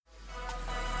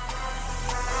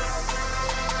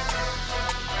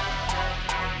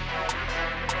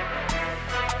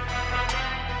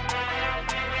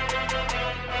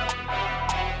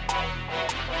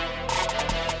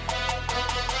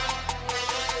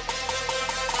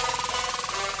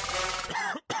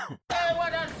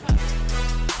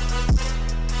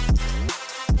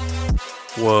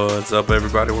What's up,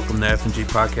 everybody? Welcome to FnG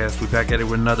Podcast. We back at it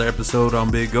with another episode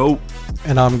on Big Goat.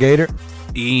 And I'm Gator.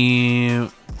 And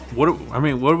what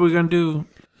are we gonna do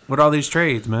with all these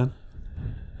trades, man?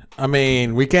 I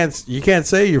mean, you can't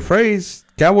say your phrase.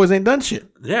 Cowboys ain't done shit.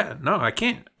 Yeah, no, I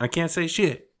can't say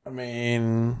shit. I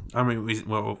mean,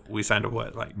 we signed a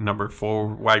what, like number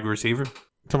 4 wide receiver?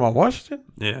 Talking about Washington?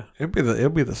 Yeah, it'll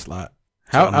be the slot.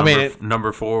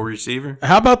 Number 4 receiver.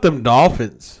 How about them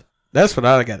Dolphins? That's what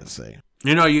I got to say.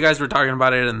 You know, you guys were talking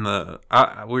about it in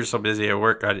we were so busy at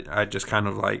work. I just kind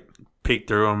of like peeked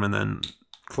through them and then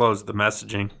closed the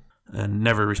messaging and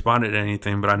never responded to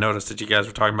anything. But I noticed that you guys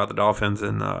were talking about the Dolphins,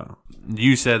 and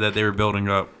you said that they were building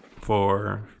up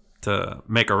to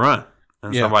make a run.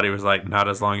 And somebody was like, not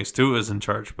as long as Tua is in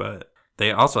charge, but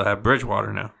they also have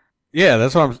Bridgewater now. Yeah,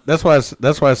 that's why I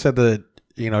said that.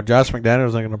 You know, Josh McDaniels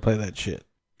isn't going to play that shit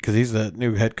because he's the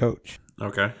new head coach.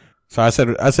 Okay. So I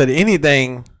said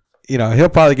anything. You know, he'll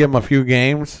probably give them a few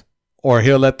games, or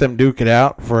he'll let them duke it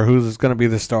out for who's going to be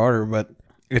the starter. But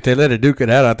if they let it duke it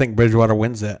out, I think Bridgewater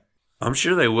wins that. I'm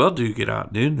sure they will duke it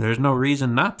out, dude. There's no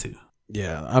reason not to.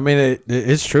 Yeah, I mean,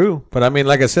 it's true. But, I mean,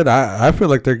 like I said, I feel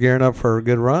like they're gearing up for a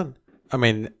good run. I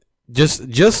mean,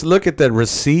 just look at the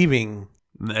receiving.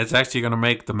 It's actually going to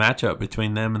make the matchup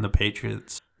between them and the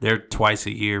Patriots, their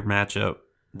twice-a-year matchup,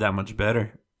 that much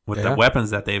better with the weapons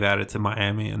that they've added to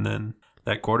Miami and then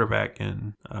that quarterback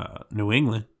in New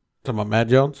England. Talking about Matt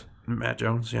Jones? Matt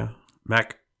Jones, yeah.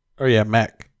 Mac. Oh, yeah,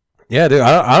 Mac. Yeah, dude,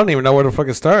 I don't even know where to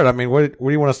fucking start. I mean, what do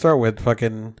you want to start with?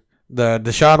 Fucking the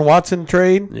Deshaun Watson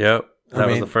trade? Yep. That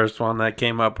was the first one that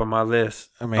came up on my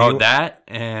list. I mean, that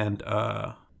and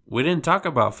we didn't talk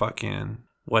about fucking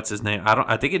what's his name?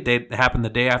 I think it happened the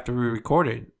day after we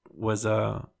recorded. Was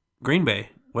Green Bay.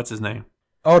 What's his name?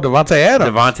 Oh, Devontae Adams.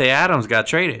 Devontae Adams got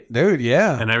traded. Dude,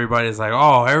 yeah. And everybody's like,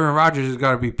 oh, Aaron Rodgers has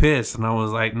got to be pissed. And I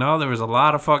was like, no, there was a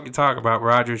lot of fucking talk about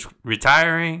Rodgers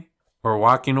retiring or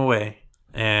walking away.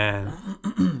 And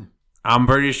I'm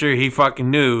pretty sure he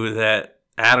fucking knew that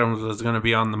Adams was going to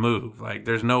be on the move. Like,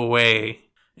 there's no way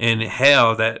in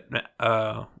hell that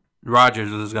Rodgers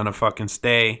was going to fucking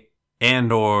stay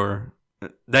or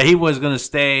that he was going to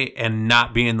stay and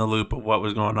not be in the loop of what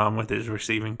was going on with his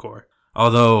receiving core.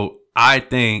 Although I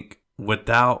think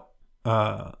without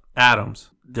Adams,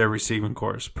 their receiving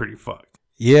core is pretty fucked.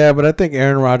 Yeah, but I think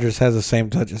Aaron Rodgers has the same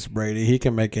touch as Brady. He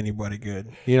can make anybody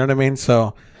good. You know what I mean?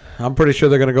 So I'm pretty sure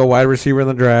they're going to go wide receiver in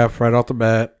the draft right off the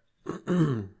bat. I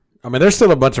mean, there's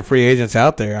still a bunch of free agents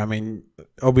out there. I mean,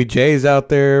 OBJ's out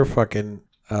there. Fucking,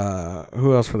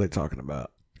 who else were they talking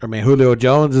about? I mean, Julio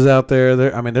Jones is out there.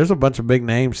 There's a bunch of big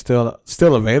names still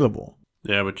available.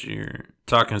 Yeah, but you're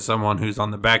talking to someone who's on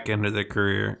the back end of their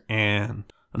career and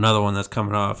another one that's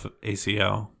coming off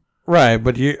ACL. Right,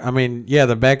 but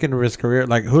the back end of his career,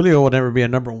 like Julio will never be a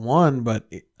number 1, but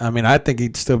I mean, I think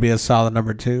he'd still be a solid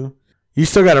number 2. You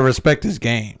still got to respect his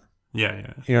game.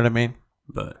 Yeah. You know what I mean?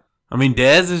 But, I mean,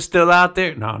 Dez is still out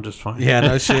there. No, I'm just fine. Yeah,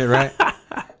 no shit, right?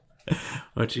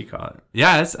 What you call it?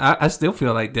 Yeah, I still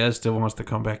feel like Dez still wants to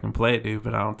come back and play, dude,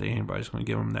 but I don't think anybody's going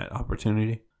to give him that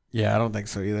opportunity. Yeah, I don't think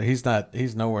so either.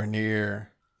 He's nowhere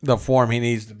near the form he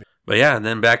needs to be. But yeah, and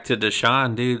then back to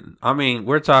Deshaun, dude. I mean,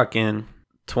 we're talking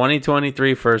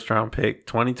 2023 first round pick,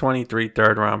 2023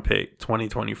 third round pick,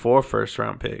 2024 first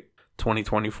round pick,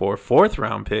 2024 fourth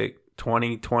round pick,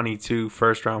 2022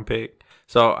 first round pick.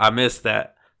 So I missed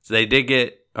that. So they did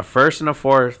get a first and a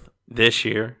fourth this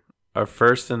year, a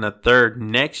first and a third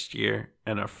next year,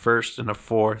 and a first and a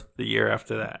fourth the year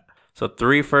after that. So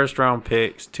 3 first-round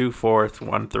picks, 2 fourth,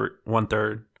 1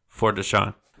 third for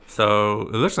Deshaun. So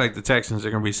it looks like the Texans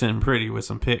are going to be sitting pretty with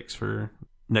some picks for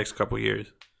next couple years.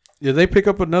 Did they pick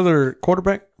up another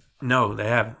quarterback? No, they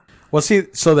haven't. Well, see,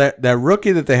 so that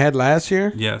rookie that they had last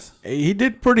year, yes, he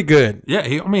did pretty good. Yeah,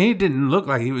 he didn't look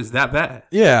like he was that bad.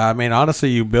 Yeah, I mean, honestly,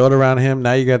 you build around him.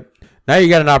 Now you got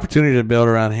an opportunity to build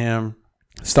around him.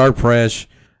 Start fresh.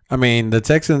 I mean, the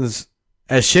Texans,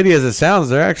 as shitty as it sounds,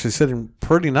 they're actually sitting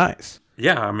pretty nice.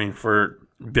 Yeah, I mean, for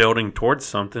building towards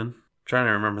something. I'm trying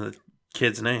to remember the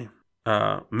kid's name.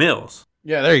 Mills.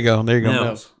 Yeah, there you go.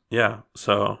 Mills. Yeah,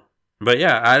 so. But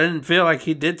yeah, I didn't feel like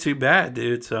he did too bad,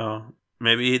 dude. So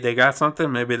maybe they got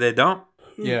something. Maybe they don't.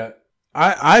 Yeah.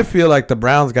 I feel like the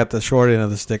Browns got the short end of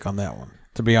the stick on that one,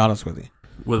 to be honest with you.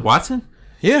 With Watson?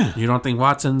 Yeah. You don't think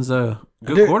Watson's a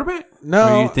good quarterback?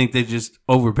 No. Or you think they just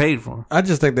overpaid for him? I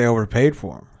just think they overpaid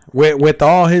for him. With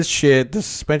all his shit, the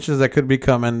suspensions that could be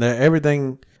coming,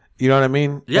 everything, you know what I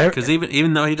mean? Yeah, because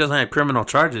even though he doesn't have criminal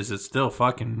charges, it's still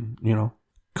fucking,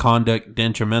 conduct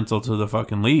detrimental to the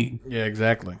fucking league. Yeah,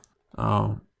 exactly.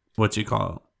 What you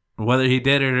call it? Whether he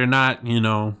did it or not,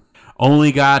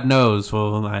 only God knows.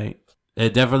 Well, like,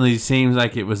 It definitely seems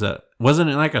like it was wasn't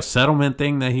it like a settlement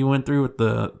thing that he went through with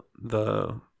the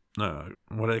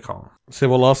what do they call them?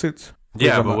 Civil lawsuits?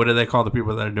 Yeah, but what do they call the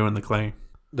people that are doing the claim?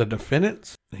 The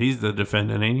defendants? He's the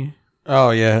defendant, ain't he?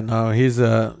 Oh, yeah. No, he's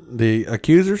the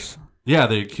accusers? Yeah,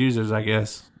 the accusers, I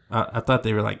guess. I thought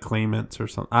they were like claimants or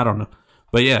something. I don't know.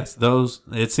 But yes,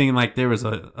 it seemed like there was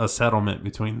a settlement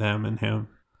between them and him.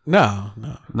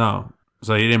 No.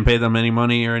 So he didn't pay them any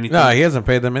money or anything? No, he hasn't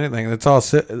paid them anything. It's all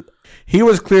he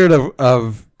was cleared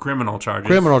of criminal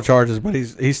charges. But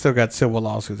he's still got civil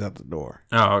lawsuits at the door.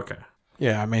 Oh, okay.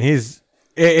 Yeah, I mean,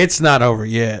 it's not over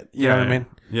yet. You know what I mean?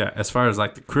 Yeah, as far as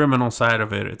like the criminal side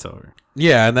of it, it's over.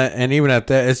 Yeah, and even at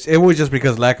that, it was just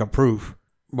because lack of proof.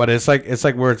 But it's like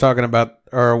we were talking about,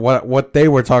 or what they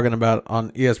were talking about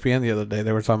on ESPN the other day.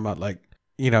 They were talking about, like,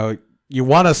 you know, you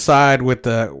want to side with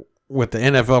the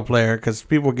NFL player because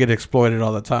people get exploited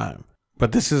all the time.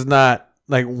 But this is not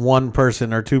like one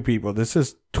person or two people. This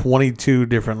is 22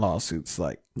 different lawsuits.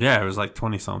 Like, yeah, it was like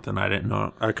 20 something. I didn't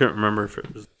know. I couldn't remember if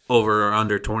it was over or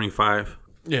under 25.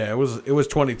 Yeah, it was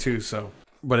 22. So,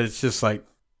 but it's just like,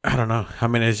 I don't know. I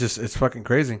mean, it's fucking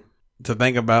crazy to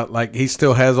think about. Like, he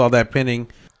still has all that pending.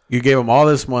 You gave him all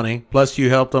this money, plus you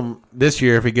helped him this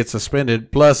year if he gets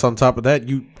suspended. Plus, on top of that,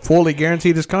 you fully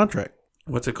guaranteed his contract.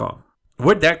 What's it called?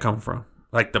 Where'd that come from?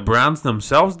 Like the Browns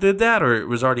themselves did that, or it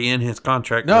was already in his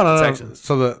contract? No.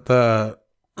 So the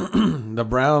the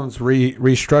Browns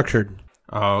restructured.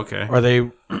 Oh, okay. Or they,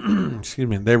 excuse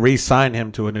me, they re-signed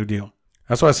him to a new deal.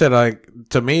 That's why I said, like,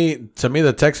 to me,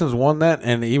 the Texans won that,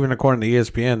 and even according to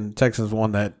ESPN, Texans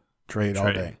won that trade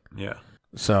all day. Yeah.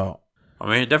 So, I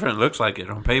mean, it definitely looks like it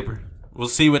on paper. We'll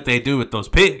see what they do with those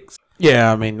picks.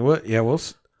 Yeah, I mean,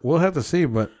 we'll have to see,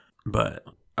 but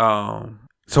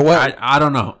so what? I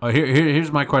don't know.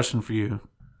 Here's my question for you: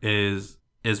 Is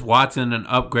Watson an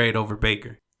upgrade over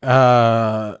Baker?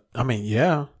 I mean,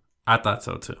 yeah, I thought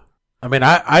so too. I mean,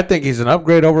 I think he's an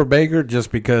upgrade over Baker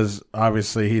just because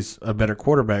obviously he's a better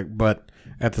quarterback, but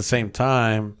at the same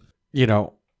time, you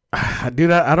know,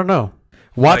 dude, I don't know.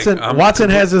 Watson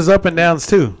has his up and downs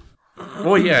too.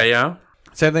 Well, yeah.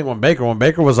 Same thing when Baker. When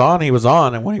Baker was on, he was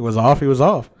on, and when he was off, he was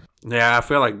off. Yeah, I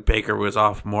feel like Baker was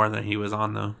off more than he was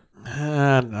on though.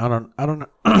 I don't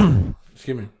know.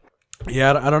 Excuse me.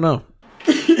 Yeah, I don't know.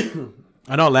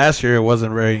 I know last year it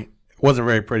wasn't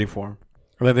very pretty for him.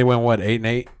 I think they went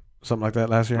 8-8, something like that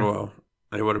last year. Well,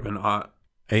 they would have been hot.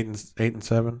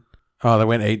 8-7. Oh, they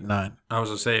went 8-9. I was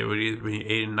gonna say it would either be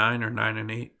 8-9 or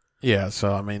 9-8. Yeah,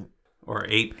 so I mean, or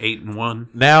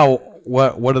 8-1. Now,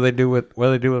 what do they do with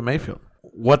Mayfield?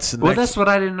 What's next? Well, that's what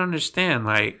I didn't understand.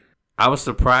 Like, I was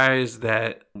surprised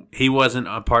that he wasn't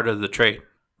a part of the trade.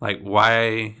 Like,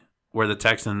 why were the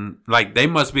Texans, like, they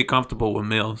must be comfortable with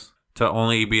Mills to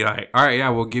only be like, all right, yeah,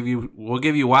 we'll give you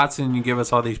Watson, you give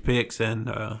us all these picks,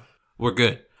 and we're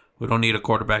good. We don't need a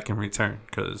quarterback in return.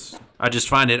 Because I just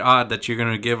find it odd that you're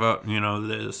going to give up,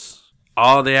 this,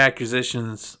 all the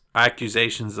accusations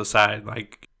aside,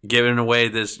 like, giving away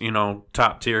this,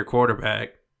 top tier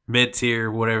quarterback, mid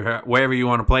tier, wherever you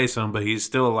want to place him, but he's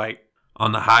still like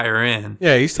on the higher end.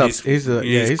 Yeah, he's top. He's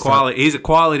a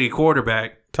quality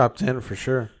quarterback, top 10 for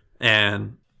sure.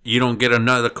 And you don't get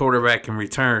another quarterback in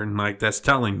return. Like, that's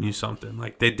telling you something.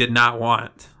 Like, they did not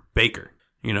want Baker.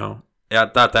 I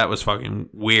thought that was fucking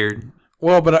weird.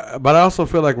 Well, but I also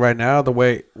feel like right now the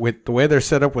way they're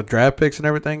set up with draft picks and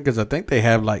everything, because I think they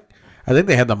have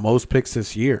the most picks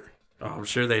this year. Oh, I'm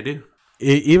sure they do.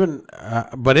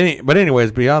 But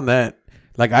anyways, beyond that,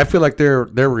 like, I feel like they're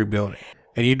rebuilding,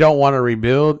 and you don't want to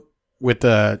rebuild with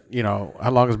how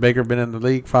long has Baker been in the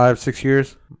league? 5-6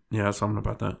 years. Yeah, something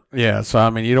about that. Yeah, so I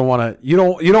mean, you don't want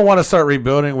to start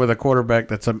rebuilding with a quarterback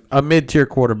that's a mid tier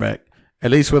quarterback. At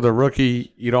least with a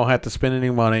rookie, you don't have to spend any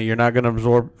money. You're not going to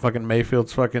absorb fucking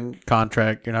Mayfield's fucking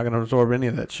contract. You're not going to absorb any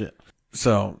of that shit.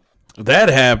 So that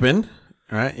happened.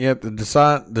 Right, you had the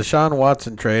Deshaun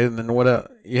Watson trade, and then what else?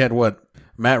 You had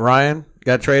Matt Ryan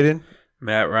got traded.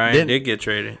 Matt Ryan did get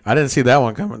traded. I didn't see that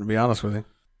one coming, to be honest with you.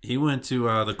 He went to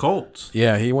the Colts.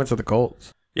 Yeah, he went to the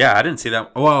Colts. Yeah, I didn't see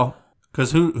that. Well,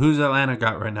 because who's Atlanta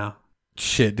got right now?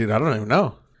 Shit, dude, I don't even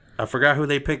know. I forgot who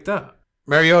they picked up.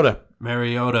 Mariota.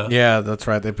 Yeah, that's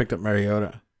right. They picked up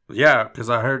Mariota. Yeah, because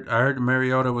I heard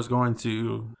Mariota was going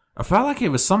to. I felt like it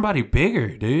was somebody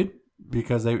bigger, dude,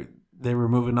 because they were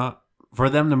moving up. For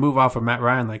them to move off of Matt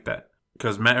Ryan like that.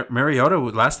 Because Mariota,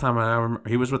 last time I remember,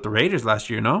 he was with the Raiders last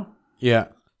year, no? Yeah.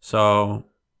 So,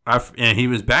 and he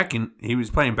was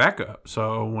playing backup.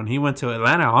 So, when he went to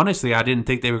Atlanta, honestly, I didn't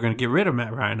think they were going to get rid of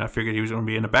Matt Ryan. I figured he was going to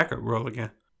be in the backup role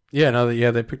again. Yeah,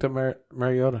 they picked up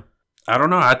Mariota. I don't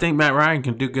know. I think Matt Ryan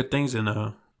can do good things in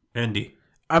Indy.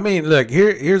 I mean, look,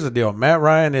 here's the deal. Matt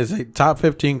Ryan is a top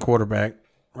 15 quarterback,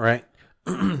 right?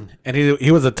 And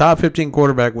he was a top 15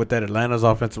 quarterback with that Atlanta's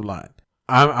offensive line.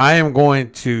 I am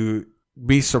going to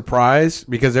be surprised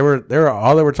because they were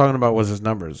all they were talking about was his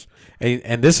numbers.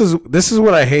 And this is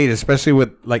what I hate, especially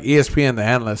with like ESPN, the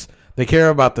analysts. They care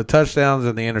about the touchdowns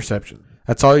and the interceptions.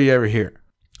 That's all you ever hear.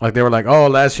 Like they were like, oh,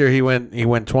 last year he went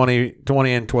 20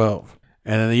 and 12.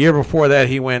 And then the year before that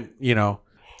he went,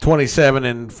 27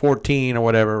 and 14 or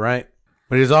whatever, right?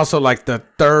 But he's also like the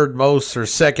third most or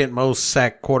second most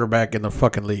sacked quarterback in the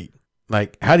fucking league.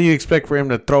 Like, how do you expect for him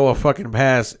to throw a fucking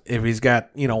pass if he's got,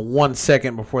 1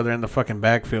 second before they're in the fucking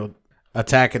backfield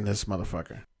attacking this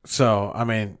motherfucker? So, I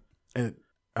mean,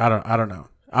 I don't know.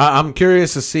 I'm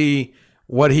curious to see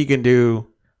what he can do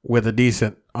with a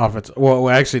decent offense. Well,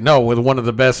 actually, no, with one of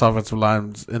the best offensive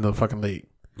lines in the fucking league.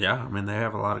 Yeah, I mean, they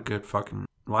have a lot of good fucking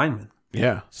linemen.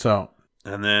 Yeah, so.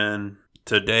 And then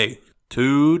today,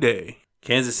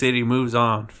 Kansas City moves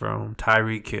on from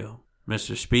Tyreek Hill.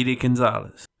 Mr. Speedy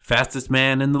Gonzalez, fastest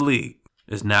man in the league,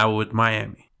 is now with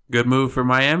Miami. Good move for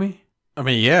Miami? I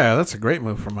mean, yeah, that's a great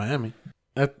move for Miami.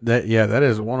 That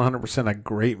is 100% a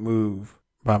great move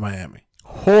by Miami.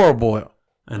 Horrible.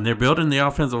 And they're building the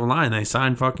offensive line. They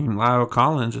signed fucking Lyle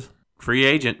Collins, free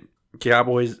agent,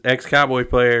 ex-Cowboy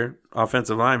player,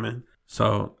 offensive lineman.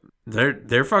 So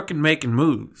they're fucking making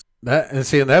moves. And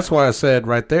that's why I said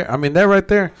right there. I mean, they're right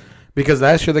there because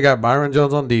last year they got Byron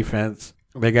Jones on defense.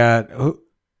 They got who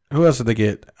else did they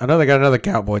get? I know they got another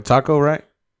Cowboy, Taco, right?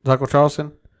 Taco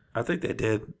Charleston. I think they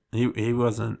did. He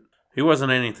wasn't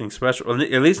anything special.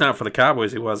 At least not for the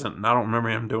Cowboys. He wasn't. And I don't remember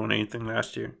him doing anything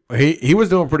last year. He was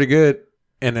doing pretty good,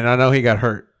 and then I know he got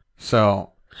hurt.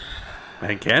 So,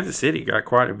 and Kansas City got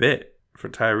quite a bit for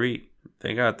Tyreek.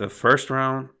 They got the first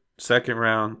round, second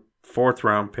round, fourth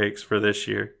round picks for this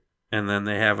year, and then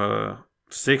they have a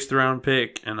sixth round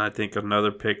pick, and I think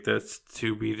another pick that's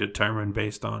to be determined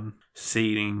based on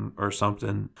seeding or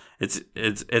something. It's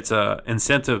a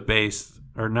incentive based.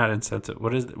 Or not incentive.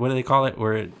 What do they call it?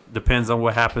 Where it depends on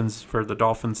what happens for the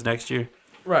Dolphins next year.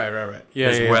 Right.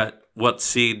 Yeah. What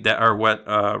seed that or what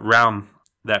round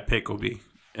that pick will be,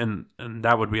 and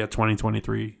that would be a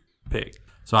 2023 pick.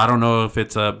 So I don't know if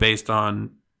it's based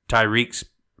on Tyreek's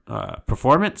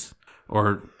performance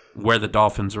or where the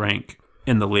Dolphins rank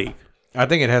in the league. I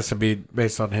think it has to be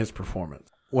based on his performance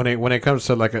when it comes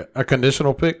to like a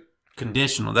conditional pick.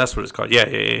 Conditional. That's what it's called.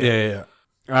 Yeah.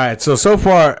 All right. So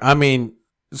far, I mean.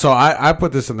 So I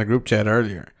put this in the group chat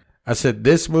earlier. I said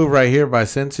this move right here by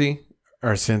Kansas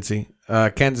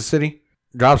City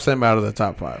drops them out of the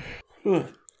top 5.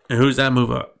 And who's that move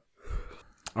up?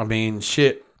 I mean,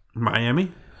 shit.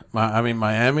 Miami?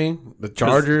 Miami, the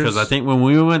Chargers. Because I think when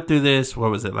we went through this,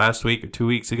 what was it, last week or 2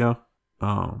 weeks ago?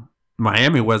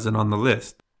 Miami wasn't on the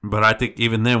list. But I think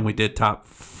even then we did top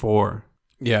 4.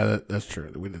 Yeah, that's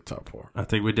true. We did top 4. I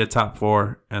think we did top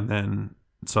 4, and then...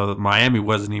 So Miami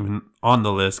wasn't even on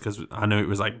the list because I knew it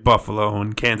was like Buffalo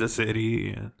and Kansas City.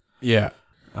 And, yeah.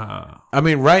 I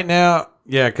mean, right now,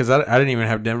 yeah, because I didn't even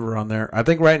have Denver on there. I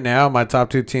think right now my top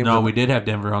 2 teams. No, we did have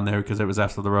Denver on there because it was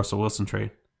after the Russell Wilson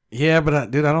trade. Yeah, but I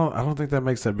don't think that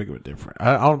makes that big of a difference.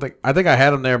 I think I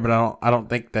had him there, but I don't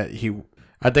think that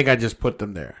I think I just put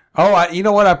them there. Oh, you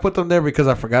know what? I put them there because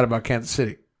I forgot about Kansas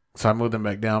City, so I moved them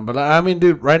back down. But I mean,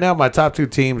 dude, right now my top 2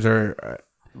 teams are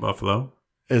Buffalo.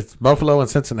 It's Buffalo and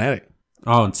Cincinnati.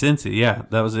 Oh, and Cincy. Yeah,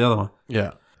 that was the other one.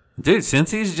 Yeah. Dude,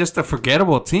 Cincy's just a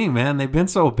forgettable team, man. They've been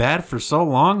so bad for so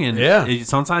long, and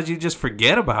sometimes you just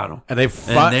forget about them. And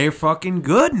they're fucking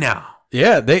good now.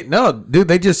 Yeah,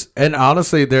 and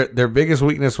honestly, their biggest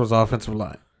weakness was offensive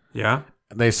line. Yeah.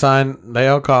 They signed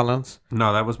Lyle Collins.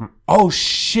 No, that was... Oh,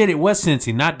 shit, it was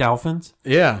Cincy, not Dolphins.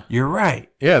 Yeah. You're right.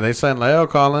 Yeah, they signed Lyle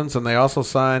Collins, and they also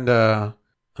signed...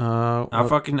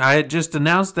 I had just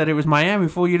announced that it was Miami.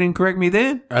 Fool, you didn't correct me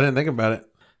then? I didn't think about it.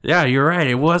 Yeah, you're right.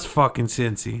 It was fucking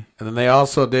Cincy. And then they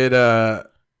also did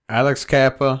Alex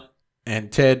Kappa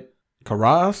and Ted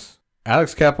Karras.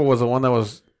 Alex Kappa was the one that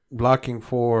was blocking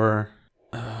for...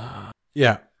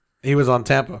 yeah, he was on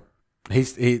Tampa.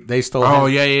 They stole him. Oh,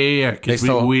 yeah. Because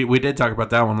we did talk about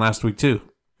that one last week, too.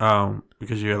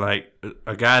 Because you're like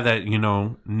a guy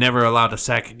that, never allowed a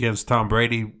sack against Tom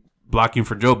Brady blocking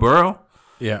for Joe Burrow.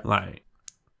 Yeah. Like,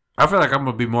 I feel like I'm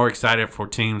going to be more excited for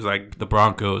teams like the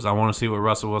Broncos. I want to see what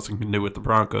Russell Wilson can do with the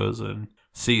Broncos and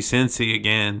see Cincy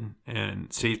again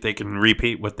and see if they can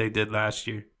repeat what they did last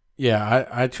year. Yeah,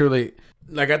 I truly...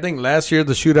 Like, I think last year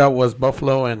the shootout was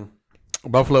Buffalo and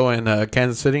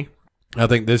Kansas City. I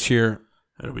think this year...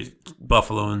 It'll be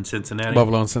Buffalo and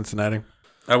Cincinnati.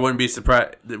 I wouldn't be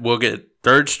surprised. We'll get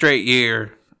third straight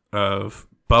year of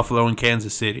Buffalo and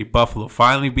Kansas City. Buffalo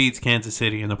finally beats Kansas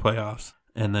City in the playoffs.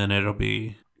 And then it'll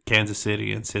be Kansas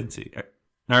City and Cincy.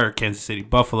 Or Kansas City,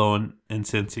 Buffalo and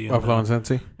Cincy. Buffalo and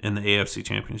Cincy? In the AFC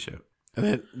Championship.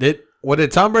 And did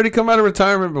Tom Brady come out of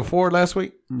retirement before last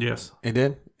week? Yes. He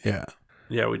did? Yeah.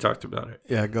 Yeah, we talked about it.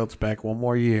 Yeah, Goat's back one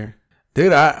more year.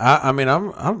 Dude, I mean,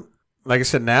 I'm like I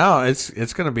said, now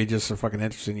it's going to be just a fucking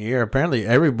interesting year. Apparently,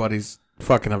 everybody's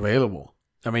fucking available.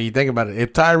 I mean, you think about it.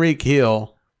 If Tyreek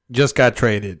Hill just got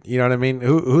traded, you know what I mean?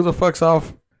 Who the fuck's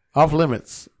off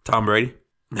limits? Tom Brady.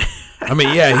 I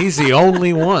mean, yeah, he's the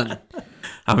only one.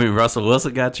 I mean, Russell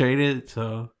Wilson got traded,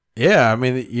 so. Yeah, I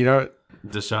mean, you know.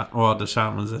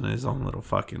 Deshaun was in his own little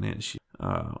fucking issue.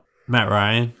 Matt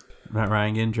Ryan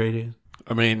getting traded.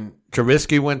 I mean,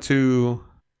 Trubisky went to.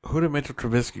 Who did Mitchell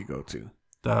Trubisky go to?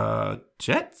 The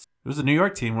Jets? It was a New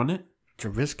York team, wasn't it?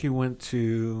 Trubisky went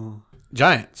to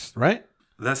Giants, right?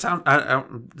 That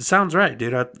sounds right,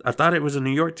 dude. I thought it was a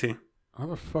New York team. How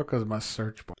the fuck was my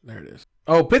search bar? There it is.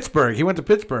 Oh, Pittsburgh. He went to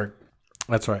Pittsburgh.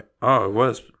 That's right. Oh, it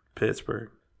was Pittsburgh.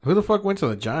 Who the fuck went to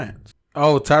the Giants?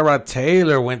 Oh, Tyrod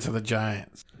Taylor went to the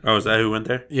Giants. Oh, is that who went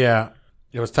there? Yeah.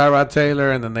 It was Tyrod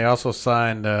Taylor, and then they also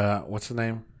signed, what's the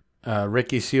name?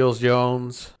 Ricky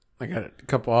Seals-Jones. They got a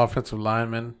couple offensive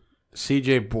linemen.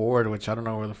 C.J. Board, which I don't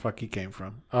know where the fuck he came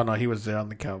from. Oh, no, he was there on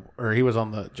the Cowboys. Or he was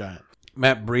on the Giants.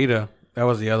 Matt Breida. That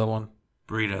was the other one.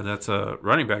 Breida, that's a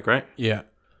running back, right? Yeah.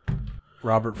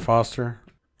 Robert Foster.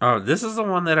 Oh, this is the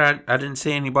one that I didn't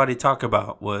see anybody talk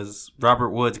about, was Robert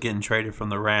Woods getting traded from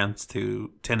the Rams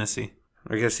to Tennessee.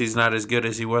 I guess he's not as good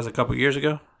as he was a couple years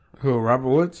ago. Who, Robert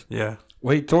Woods? Yeah.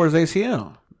 Well, he tore his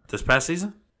ACL. This past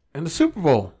season? In the Super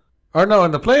Bowl. Or no,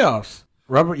 in the playoffs.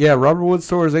 Robert Woods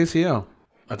tore his ACL.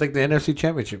 I think the NFC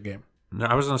Championship game. No,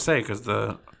 I was going to say, because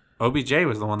the OBJ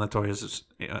was the one that tore his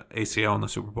ACL in the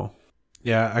Super Bowl.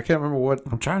 Yeah, I can't remember what.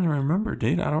 I'm trying to remember,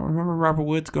 dude. I don't remember Robert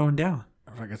Woods going down.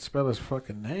 If I could spell his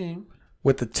fucking name.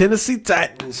 With the Tennessee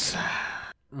Titans.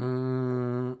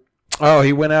 Oh,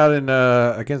 he went out in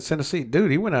against Tennessee. Dude,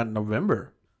 he went out in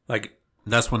November. Like,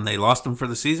 that's when they lost him for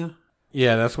the season?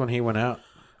 Yeah, that's when he went out.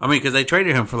 I mean, because they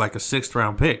traded him for like a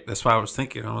 6th-round pick. That's why I was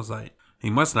thinking. I was like, he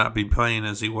must not be playing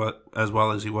as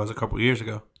well as he was a couple years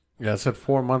ago. Yeah, I said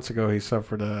 4 months ago he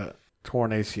suffered a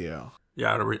torn ACL.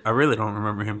 Yeah, I really don't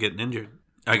remember him getting injured.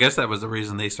 I guess that was the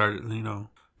reason they started,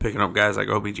 picking up guys like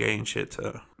OBJ and shit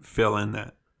to fill in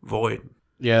that void.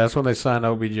 Yeah, that's when they signed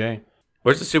OBJ.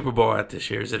 Where's the Super Bowl at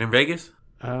this year? Is it in Vegas?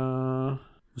 Let's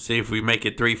see if we make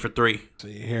it 3 for 3.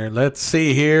 Let's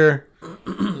see here.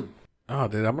 Oh,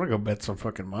 dude, I'm going to go bet some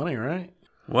fucking money, right?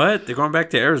 What? They're going back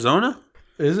to Arizona?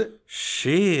 Is it?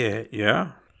 Shit,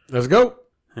 yeah. Let's go.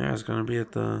 Yeah, it's going to be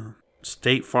at the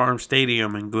State Farm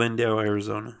Stadium in Glendale,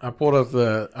 Arizona. I pulled up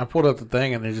the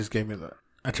thing and they just gave me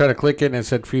I tried to click it and it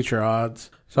said future odds.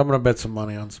 So I'm going to bet some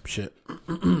money on some shit.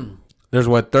 There's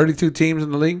 32 teams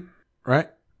in the league, right?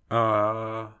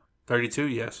 32,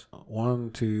 yes.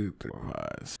 1, 2, 3, 4,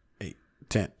 5, 6, 8,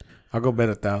 10. I'll go bet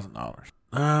 $1,000.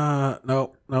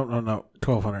 No.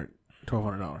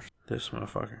 $1,200. This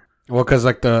motherfucker. Well, because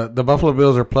like the Buffalo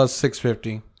Bills are plus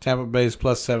 650, Tampa Bay's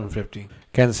plus 750,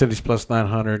 Kansas City's plus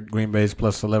 900, Green Bay's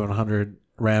plus 1100,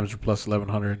 Rams are plus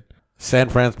 1100, San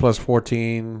Fran's plus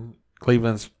 14,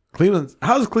 Cleveland's.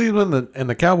 How's Cleveland and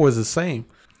the Cowboys the same?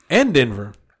 And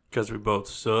Denver. Because we both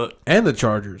suck. And the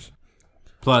Chargers.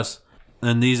 Plus,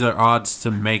 and these are odds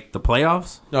to make the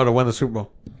playoffs? No, to win the Super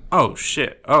Bowl. Oh,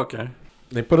 shit. Okay.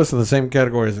 They put us in the same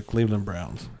category as the Cleveland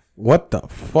Browns. What the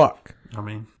fuck? I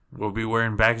mean, we'll be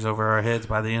wearing bags over our heads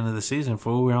by the end of the season,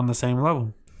 fool. We're on the same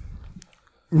level.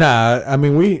 Nah, I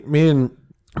mean, me and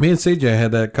CJ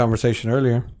had that conversation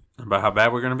earlier. About how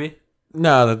bad we're going to be?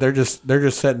 No, that they're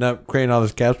just setting up, creating all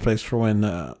this cap space for when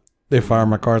they fire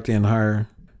McCarthy and hire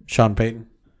Sean Payton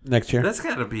next year. That's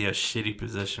got to be a shitty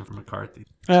position for McCarthy.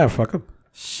 Yeah, fuck him.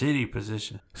 Shitty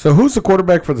position. So who's the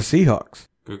quarterback for the Seahawks?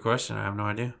 Good question. I have no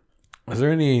idea. Is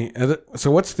there any? So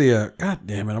what's the? God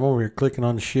damn it! I'm over here clicking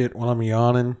on shit while I'm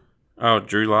yawning. Oh,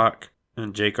 Drew Lock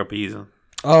and Jacob Eason.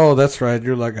 Oh, that's right.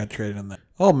 Drew Lock got traded in that.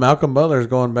 Oh, Malcolm Butler's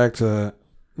going back to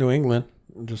New England.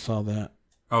 I just saw that.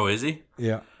 Oh, is he?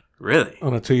 Yeah. Really?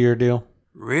 On a 2-year deal.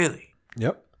 Really?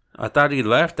 Yep. I thought he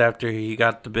left after he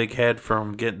got the big head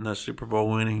from getting the Super Bowl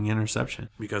winning interception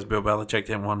because Bill Belichick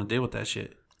didn't want to deal with that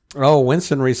shit. Oh,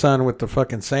 Winston re-signed with the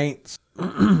fucking Saints.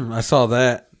 I saw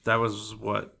that. That was,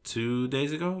 2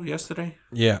 days ago? Yesterday?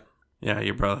 Yeah. Yeah,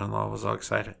 your brother-in-law was all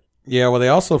excited. Yeah, well, they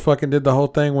also fucking did the whole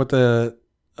thing with the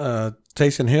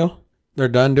Taysom Hill. They're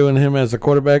done doing him as a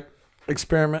quarterback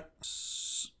experiment.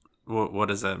 What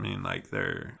does that mean? Like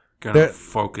they're going to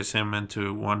focus him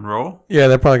into one role? Yeah,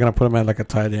 they're probably going to put him at like a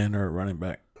tight end or a running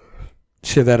back.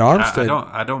 Shit, that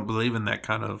Armstead. I don't believe in that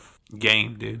kind of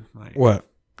game, dude. Like, What?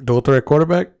 Dual threat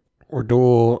quarterback or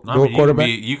dual quarterback?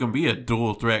 You can be a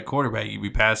dual threat quarterback. You be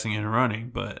passing and running,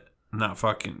 but not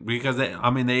fucking because they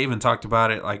even talked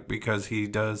about it like because he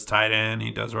does tight end,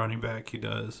 he does running back, he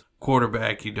does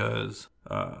quarterback, he does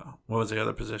what was the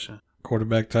other position?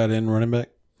 Quarterback, tight end, running back.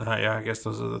 Yeah, I guess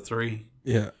those are the three.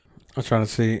 Yeah, I was trying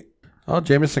to see. Oh,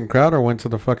 Jamison Crowder went to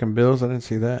the fucking Bills. I didn't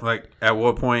see that. Like, at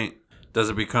what point does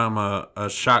it become a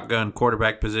shotgun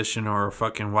quarterback position or a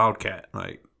fucking wildcat?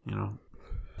 Like, you know.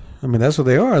 I mean, that's what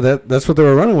they are. That's what they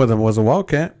were running with him was a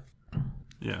wildcat.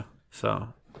 Yeah.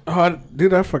 So. Oh,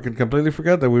 dude, I fucking completely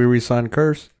forgot that we re-signed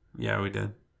Curse. Yeah, we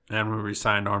did. And we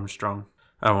re-signed Armstrong.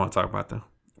 I don't want to talk about that.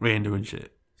 We ain't doing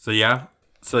shit. So, yeah.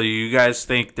 So, you guys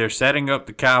think they're setting up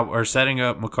setting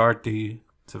up McCarthy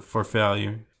for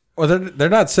failure? Well, they're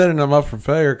not setting them up for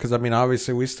failure because, I mean,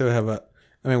 obviously we still have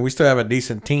a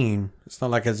decent team. It's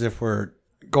not like as if we're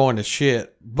going to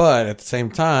shit. But at the same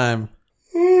time,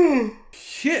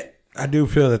 shit, I do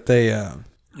feel that they...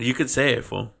 You could say it,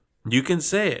 fool. You can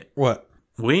say it. What?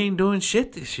 We ain't doing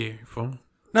shit this year, fool.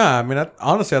 Nah, I mean,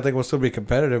 honestly, I think we'll still be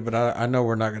competitive, but I know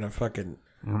we're not going to fucking...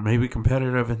 Maybe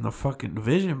competitive in the fucking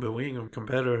division, but we ain't going to be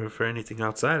competitive for anything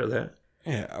outside of that.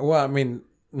 Yeah, well, I mean...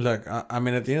 Look, I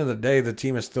mean, at the end of the day, the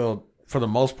team is still, for the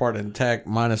most part, intact,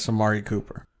 minus Amari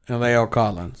Cooper and Leo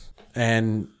Collins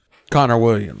and Connor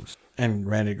Williams and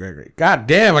Randy Gregory. God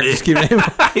damn, I just keep naming.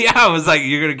 Yeah, I was like,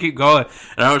 you're going to keep going.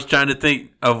 And I was trying to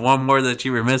think of one more that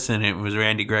you were missing. It was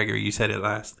Randy Gregory. You said it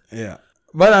last. Yeah.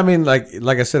 But, I mean, like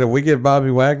I said, if we get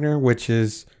Bobby Wagner, which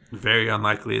is... Very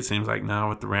unlikely, it seems like now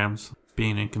with the Rams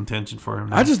being in contention for him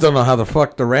now. I just don't know how the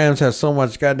fuck the Rams have so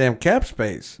much goddamn cap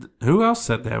space. Who else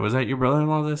said that? Was that your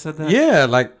brother-in-law that said that? Yeah,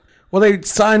 like, well, they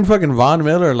signed fucking Von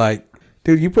Miller. Like,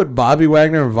 dude, you put Bobby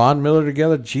Wagner and Von Miller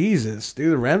together, Jesus,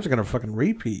 dude, the Rams are gonna fucking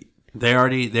repeat. They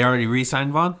already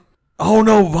re-signed Von? Oh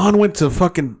no, Von went to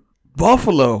fucking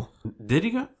Buffalo. Did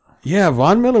he go? Yeah,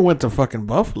 Von Miller went to fucking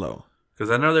Buffalo.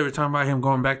 Because I know they were talking about him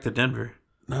going back to Denver.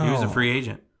 No. He was a free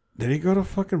agent. Did he go to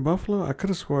fucking Buffalo? I could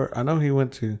have swore. I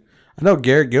know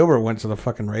Garrett Gilbert went to the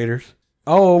fucking Raiders.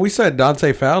 Oh, we signed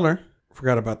Dante Fowler.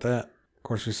 Forgot about that. Of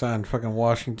course, we signed fucking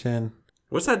Washington.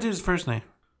 What's that dude's first name?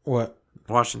 What?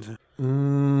 Washington.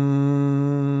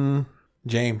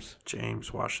 James.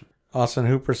 James Washington. Austin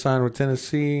Hooper signed with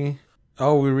Tennessee.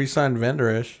 Oh, we re-signed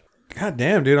Venderish. God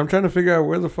damn, dude. I'm trying to figure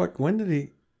out when did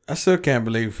he... I still can't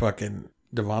believe fucking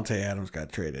Devontae Adams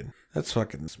got traded. That's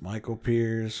fucking Michael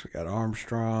Pierce. We got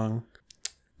Armstrong.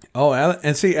 Oh,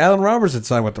 Allen Robertson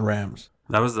signed with the Rams.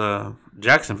 That was the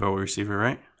Jacksonville receiver,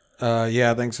 right?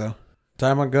 Yeah, I think so.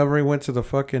 Ty Montgomery went to the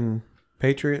fucking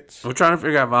Patriots. We're trying to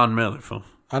figure out Von Miller, fool.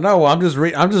 I know. Well, I'm just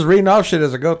reading off shit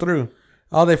as I go through.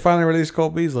 Oh, they finally released Cole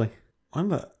Beasley.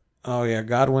 Oh yeah,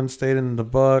 Godwin stayed in the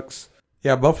Bucks.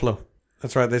 Yeah, Buffalo.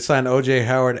 That's right. They signed O.J.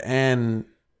 Howard and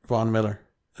Von Miller.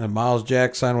 And Miles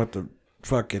Jack signed with the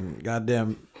fucking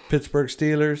goddamn Pittsburgh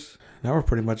Steelers. Now we're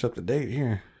pretty much up to date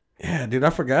here. Yeah, dude, I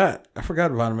forgot.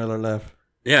 Von Miller left.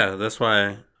 Yeah, that's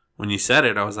why when you said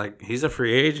it, I was like, he's a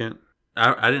free agent.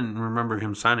 I didn't remember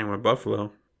him signing with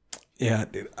Buffalo. Yeah,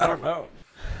 dude, I don't know.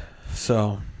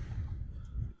 So,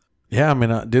 yeah, I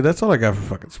mean, dude, that's all I got for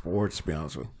fucking sports, to be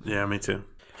honest with you. Yeah, me too.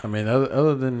 I mean,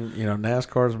 other than,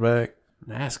 NASCAR's back.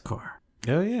 NASCAR.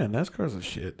 Hell yeah, NASCAR's a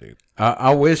shit, dude.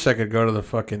 I wish I could go to the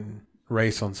fucking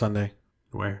race on Sunday.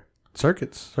 Where?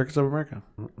 Circuits of America.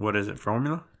 What is it,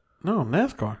 Formula? No,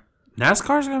 NASCAR.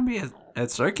 NASCAR's going to be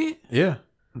at Circuit? Yeah.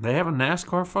 They have a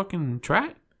NASCAR fucking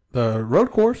track? The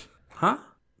road course. Huh?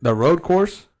 The road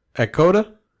course at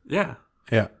COTA? Yeah.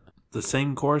 Yeah. The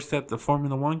same course that the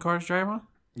Formula One cars drive on?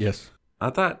 Yes.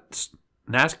 I thought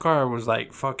NASCAR was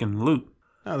like fucking loot.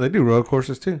 Oh, they do road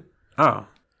courses too. Oh.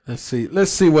 Let's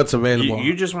see what's available.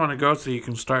 You just want to go so you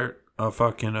can start a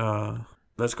fucking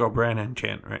Let's Go Brandon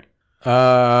chant, right?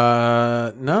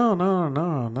 No,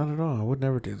 not at all. I would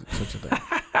never do such a thing.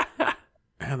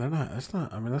 Man, they're not. That's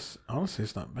not. I mean, that's honestly,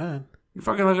 it's not bad. You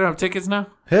fucking looking up tickets now?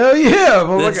 Hell yeah!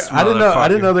 Well, I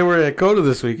didn't know they were at COTA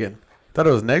this weekend. Thought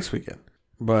it was next weekend.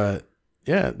 But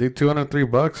yeah, dude,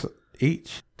 $203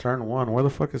 each. Turn one. Where the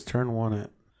fuck is turn one at?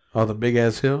 Oh, the big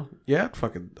ass hill. Yeah,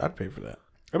 I'd pay for that.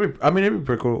 It'd be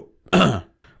pretty cool.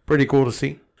 Pretty cool to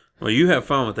see. Well, you have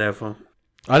fun with that, phone.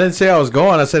 I didn't say I was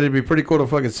going. I said it'd be pretty cool to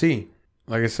fucking see.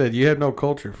 Like I said, you have no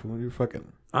culture. You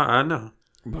fucking. I know.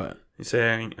 But you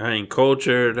say I ain't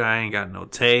cultured. I ain't got no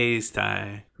taste.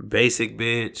 I basic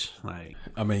bitch. Like.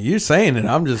 I mean, you're saying it.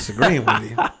 I'm just agreeing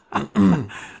with you.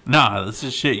 Nah, this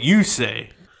is shit you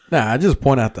say. Nah, I just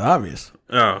point out the obvious.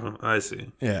 Oh, I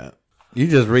see. Yeah. You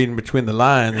just reading between the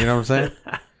lines. You know what I'm saying?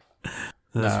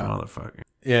 This motherfucker.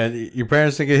 Yeah, your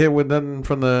parents didn't get hit with nothing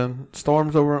from the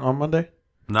storms over on Monday?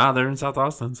 Nah, they're in South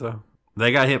Austin, so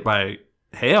they got hit by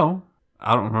hail.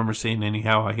 I don't remember seeing any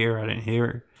hail out here. I didn't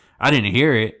hear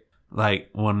it. Like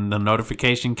when the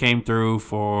notification came through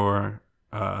for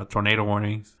tornado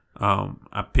warnings,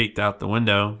 I peeked out the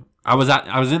window. I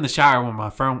was in the shower when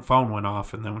my phone went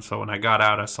off, and then so when I got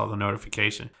out, I saw the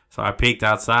notification. So I peeked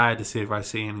outside to see if I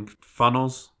see any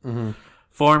funnels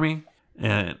for me,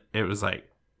 and it was like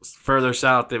further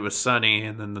south. It was sunny,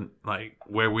 and then like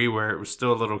where we were, it was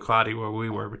still a little cloudy where we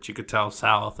were, but you could tell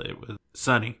south it was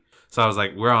sunny. So I was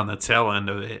like, we're on the tail end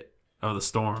of the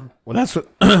storm. Well, that's what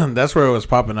that's where it was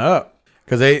popping up,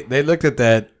 because they looked at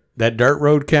that dirt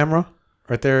road camera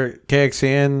right there,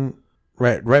 KXN,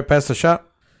 right past the shop.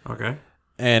 Okay.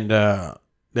 And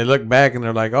they looked back and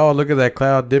they're like, "Oh, look at that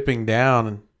cloud dipping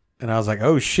down," and I was like,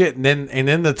 "Oh shit!" And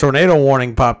then the tornado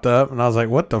warning popped up, and I was like,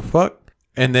 "What the fuck?"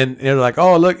 And then they're like,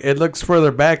 "Oh, look, it looks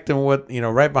further back than what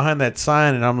right behind that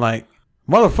sign," and I'm like,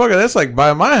 "Motherfucker, that's like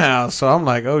by my house." So I'm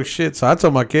like, "Oh shit!" So I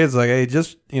told my kids like, "Hey,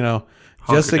 just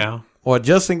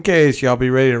just in case, y'all be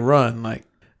ready to run." Like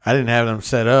I didn't have them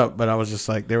set up, but I was just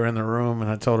like, they were in the room, and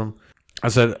I told them. I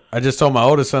just told my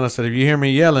oldest son, I said, if you hear me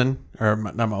yelling, or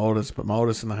not my oldest, but my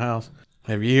oldest in the house,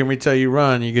 if you hear me tell you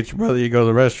run, you get your brother, you go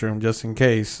to the restroom just in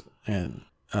case. And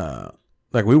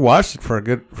like we watched it for a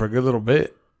good little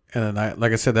bit, and then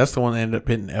like I said, that's the one that ended up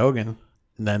hitting Elgin.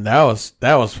 And then that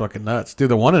was fucking nuts,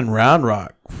 dude. The one in Round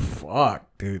Rock, fuck,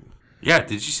 dude. Yeah,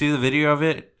 did you see the video of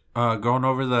it going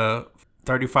over the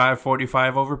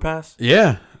 35-45 overpass?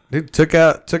 Yeah, dude, took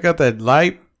out that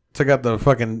light. Took out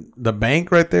the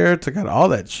bank right there. Took out all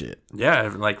that shit.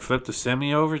 Yeah, like flipped the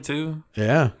semi over too.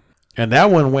 Yeah, and that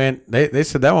one went. They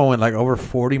said that one went like over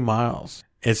 40 miles.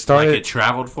 It started. Like it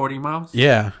traveled 40 miles.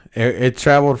 Yeah, it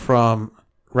traveled from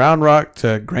Round Rock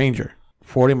to Granger,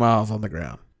 40 miles on the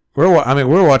ground. We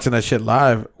were watching that shit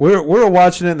live. We were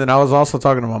watching it, and then I was also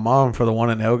talking to my mom for the one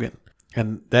in Elgin,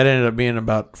 and that ended up being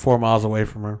about 4 miles away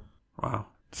from her. Wow.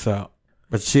 So,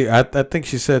 but I think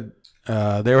she said.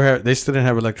 They still didn't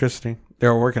have electricity. They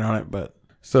were working on it, but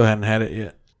still hadn't had it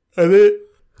yet.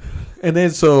 And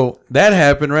then so that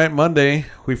happened, right? Monday,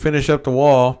 we finished up the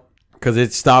wall because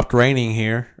it stopped raining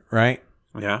here, right?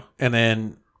 Yeah. And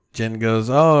then Jen goes,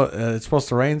 "Oh, it's supposed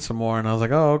to rain some more," and I was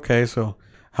like, "Oh, okay." So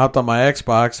hopped on my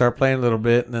Xbox, started playing a little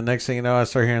bit, and the next thing you know, I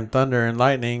started hearing thunder and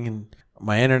lightning, and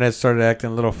my internet started acting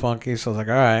a little funky. So I was like,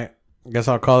 "All right, I guess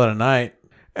I'll call it a night."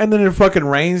 And then it fucking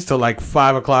rains till like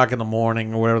 5 o'clock in the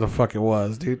morning or whatever the fuck it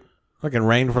was, dude. Fucking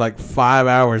rained for like 5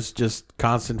 hours, just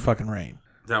constant fucking rain.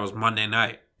 That was Monday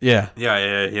night. Yeah.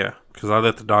 Yeah. Because I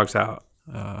let the dogs out.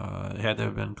 It had to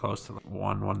have been close to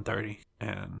 1:30,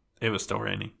 and it was still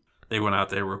raining. They went out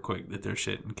there real quick, did their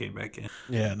shit, and came back in.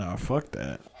 Yeah, no, fuck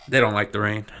that. They don't like the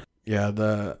rain. Yeah,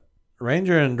 the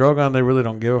Ranger and Drogon, they really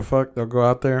don't give a fuck. They'll go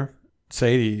out there.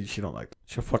 Sadie, she don't like it.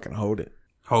 She'll fucking hold it.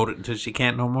 Hold it until she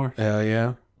can't no more? Hell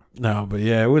yeah. No, but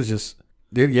yeah, it was just,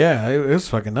 dude, yeah, it was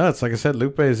fucking nuts. Like I said,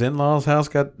 Lupe's in-laws' house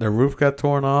their roof got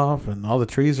torn off, and all the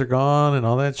trees are gone and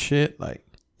all that shit. Like,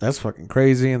 that's fucking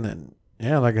crazy. And then,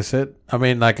 yeah, like I said, I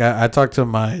mean, like I talked to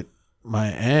my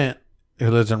aunt who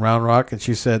lives in Round Rock, and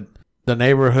she said the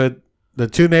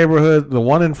two neighborhoods, the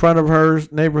one in front of her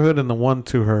neighborhood and the one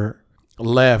to her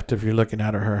left, if you're looking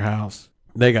out of her house,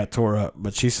 they got tore up.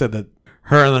 But she said that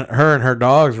her and her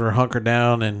dogs were hunkered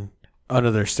down and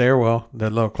under their stairwell, their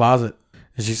little closet.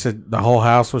 And she said the whole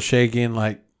house was shaking,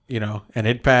 like, and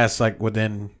it passed like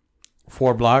within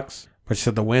 4 blocks. But she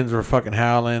said the winds were fucking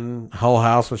howling, the whole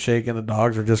house was shaking, the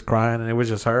dogs were just crying, and it was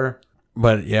just her.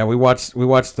 But yeah, we watched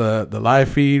the live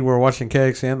feed. We were watching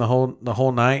KXN the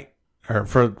whole night, or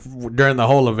during the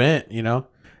whole event,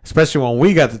 Especially when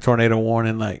we got the tornado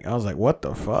warning, like I was like, what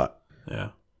the fuck? Yeah.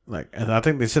 Like, and I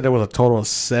think they said there was a total of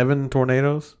 7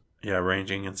 tornadoes. Yeah,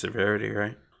 ranging in severity,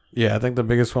 right? Yeah, I think the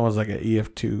biggest one was like an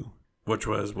EF2. Which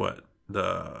was what?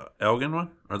 The Elgin one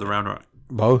or the Round Rock?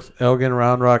 Both. Elgin,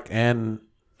 Round Rock, and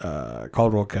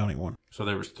Caldwell County one. So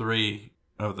there was 3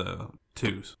 of the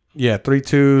 2s. Yeah, 3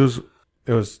 2s.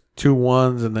 It was 2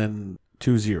 1s and then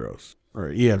 2 0s. Or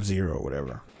EF0 or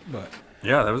whatever. But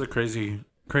yeah, that was a crazy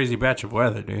batch of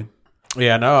weather, dude.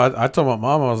 Yeah, no, I told my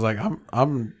mom, I was like,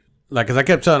 I'm like, because I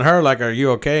kept telling her, like, are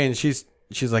you okay? And she's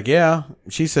like, yeah.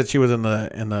 She said she was in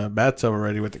the bathtub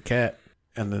already with the cat,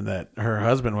 and then that her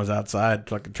husband was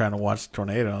outside, like, trying to watch the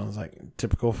tornado. I was like,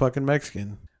 typical fucking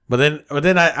Mexican. But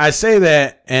then I say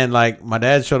that, and like my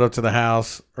dad showed up to the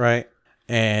house, right?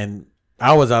 And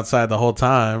I was outside the whole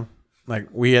time. Like,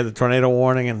 we had the tornado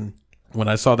warning, and when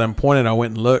I saw them pointing, I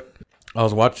went and looked. I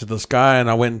was watching the sky, and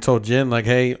I went and told Jen, like,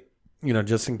 hey,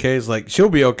 just in case, like, she'll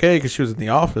be okay because she was in the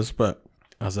office, but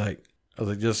I was like,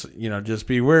 just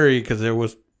be wary because it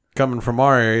was coming from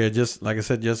our area. Just like I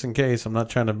said, just in case. I'm not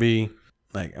trying to be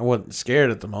like, I wasn't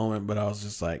scared at the moment, but I was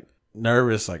just like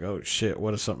nervous. Like, oh shit,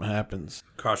 what if something happens?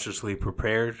 Cautiously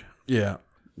prepared. Yeah.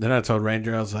 Then I told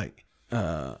Ranger, I was like,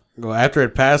 well, after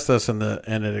it passed us and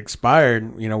it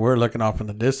expired, we're looking off in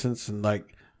the distance and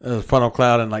like there was funnel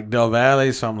cloud in like Del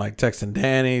Valley. So I'm like texting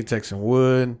Danny, texting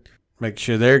Wood, make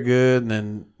sure they're good. And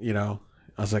then,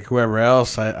 I was like, whoever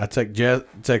else, I text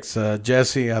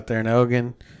Jesse out there in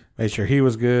Elgin, made sure he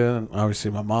was good. And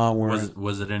obviously my mom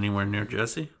was it anywhere near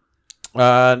Jesse?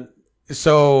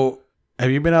 So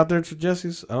have you been out there to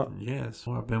Jesse's? Oh. Yes.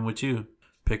 Well, I've been with you.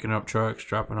 Picking up trucks,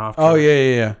 dropping off trucks. Oh,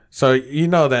 yeah. So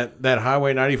that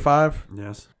Highway 95?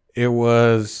 Yes. It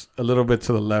was a little bit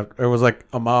to the left. It was like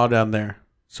a mile down there.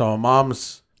 So my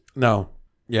mom's,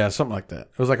 something like that.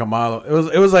 It was like a mile.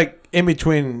 It was like in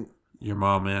between. Your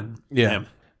mom and him.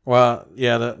 Well,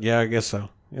 I guess so.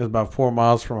 It was about 4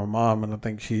 miles from my mom, and I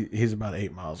think he's about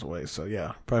 8 miles away. So,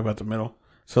 yeah, probably about the middle.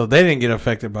 So they didn't get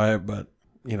affected by it, but,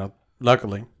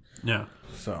 luckily. Yeah.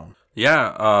 So.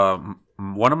 Yeah,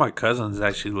 one of my cousins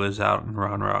actually lives out in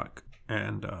Round Rock,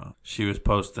 and she was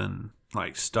posting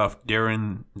like stuff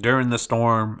during the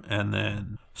storm and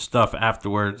then stuff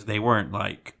afterwards. They weren't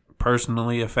like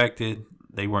personally affected.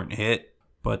 They weren't hit,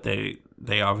 but they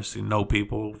obviously know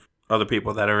other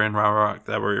people that are in Round Rock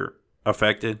that were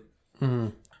affected. Mm-hmm.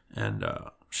 And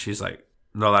she's like,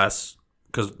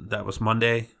 because that was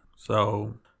Monday.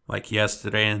 So like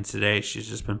yesterday and today, she's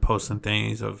just been posting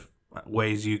things of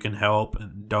ways you can help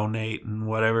and donate and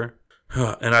whatever.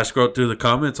 And I scrolled through the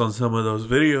comments on some of those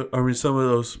some of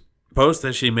those posts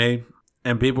that she made,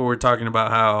 and people were talking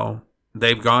about how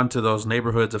they've gone to those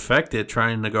neighborhoods affected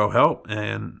trying to go help,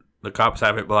 and the cops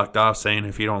have it blocked off saying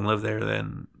if you don't live there,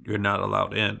 then you're not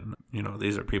allowed in.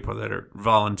 These are people that are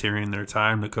volunteering their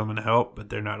time to come and help, but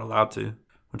they're not allowed to,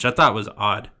 which I thought was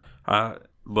odd.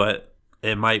 But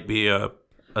it might be a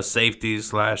safety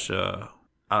 /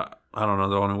 I don't know.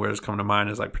 The only words coming to mind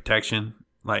is like protection,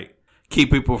 like keep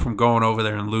people from going over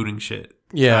there and looting shit.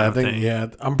 Yeah, I think. Yeah,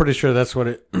 I'm pretty sure that's what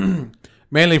it.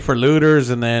 Mainly for looters,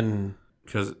 and then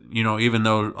because even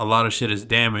though a lot of shit is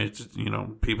damaged,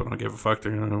 people don't give a fuck.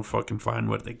 They're gonna fucking find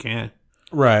what they can.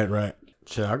 Right.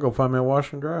 Shit, I'll go find me a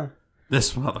wash and dry.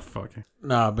 This motherfucker.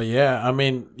 Nah, but yeah, I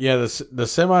mean, yeah, the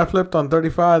semi flipped on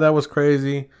 35. That was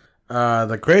crazy.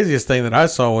 The craziest thing that I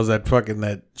saw was that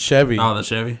Chevy. Oh, the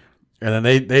Chevy. And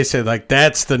then they said, like,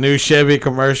 that's the new Chevy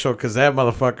commercial because that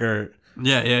motherfucker.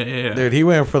 Yeah. Dude, he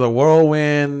went for the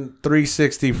whirlwind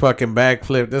 360 fucking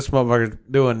backflip. This motherfucker's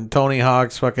doing Tony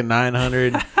Hawk's fucking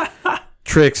 900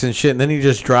 tricks and shit. And then he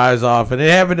just drives off. And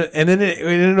it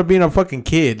ended up being a fucking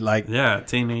kid. Like, yeah,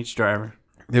 teenage driver.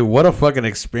 Dude, what a fucking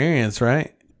experience,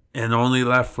 right? And only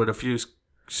left with a few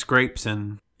scrapes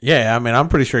and. Yeah, I mean, I'm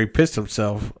pretty sure he pissed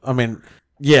himself. I mean.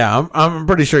 Yeah, I'm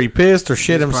pretty sure he pissed or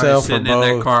shit himself. Sitting in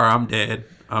that car, I'm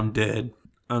dead.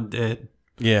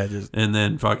 Yeah, and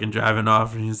then fucking driving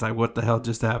off, and he's like, "What the hell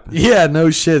just happened?" Yeah,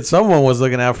 no shit. Someone was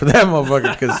looking out for that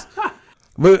motherfucker.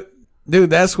 But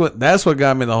dude, that's what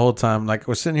got me the whole time. Like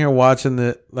we're sitting here watching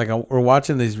we're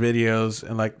watching these videos,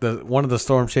 and like one of the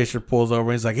storm chasers pulls over,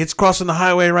 and he's like, "It's crossing the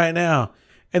highway right now,"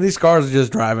 and these cars are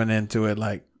just driving into it,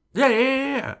 like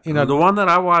yeah. The one that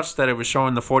I watched that it was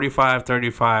showing the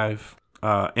 45-35.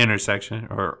 Intersection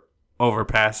or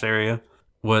overpass area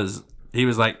he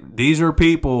was like, these are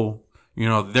people,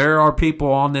 there are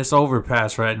people on this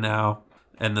overpass right now,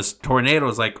 and this tornado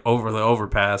is like over the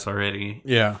overpass already.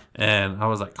 Yeah. And I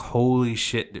was like, holy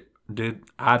shit, dude,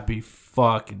 I'd be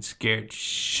fucking scared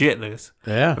shitless.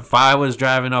 Yeah. If I was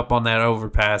driving up on that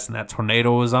overpass and that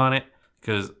tornado was on it,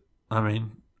 because I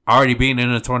mean, already being in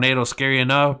a tornado scary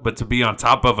enough, but to be on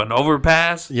top of an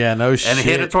overpass, yeah, no shit, and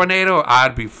hit a tornado,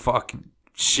 I'd be fucking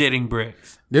shitting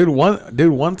bricks. Dude,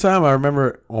 one time I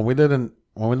remember when we lived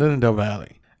in Del Valley.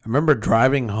 I remember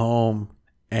driving home,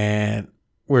 and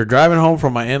we were driving home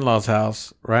from my in-laws'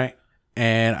 house, right?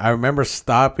 And I remember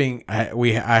stopping.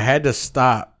 I had to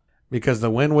stop because the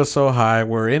wind was so high.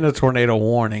 We're in a tornado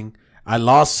warning. I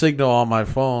lost signal on my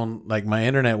phone, like my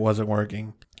internet wasn't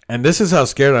working. And this is how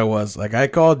scared I was. Like I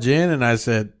called Jen and I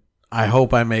said, "I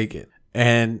hope I make it."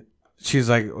 And she's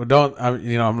like, well,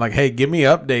 I'm like, hey, give me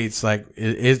updates. Like,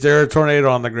 is there a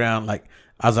tornado on the ground? Like,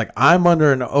 I was like, I'm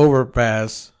under an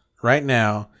overpass right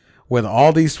now with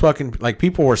all these fucking, like,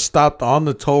 people were stopped on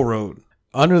the toll road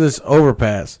under this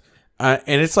overpass. And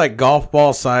it's like golf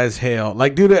ball size hail.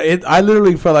 Like, dude, I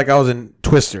literally felt like I was in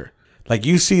Twister. Like,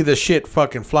 you see the shit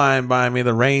fucking flying by me.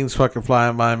 The rain's fucking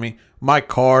flying by me. My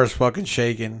car's fucking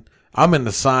shaking. I'm in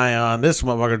the Scion. This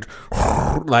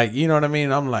motherfucker, like, you know what I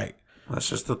mean? I'm like, That's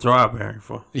just the throw out bearing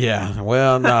for. Yeah.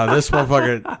 Well, no, this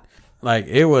motherfucker, like,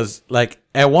 it was like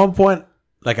at one point,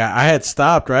 like I had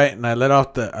stopped, right, and I let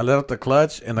off the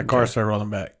clutch, and the car started rolling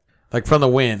back, like from the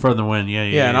wind. From the wind,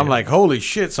 yeah. And I'm like, holy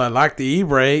shit! So I locked the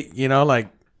e-brake, like,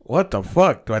 what the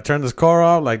fuck? Do I turn this car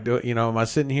off? Like, am I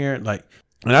sitting here like?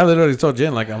 And I literally told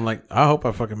Jen, like, I'm like, I hope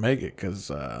I fucking make it, because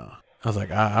I was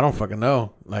like, I don't fucking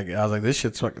know. Like, I was like, this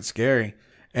shit's fucking scary.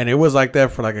 And it was like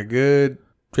that for like a good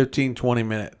 15, 20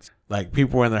 minutes. Like,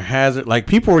 people were in their hazard. Like,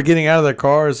 people were getting out of their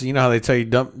cars. You know how they tell you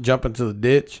jump into the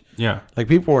ditch? Yeah. Like,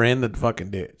 people were in the fucking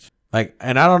ditch. Like,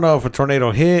 and I don't know if a tornado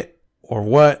hit or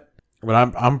what, but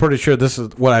I'm pretty sure this is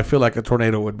what I feel like a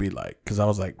tornado would be like. Because I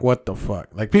was like, what the fuck?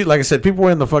 Like I said, people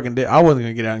were in the fucking ditch. I wasn't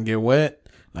going to get out and get wet.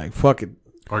 Like, fuck it.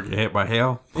 Or get hit by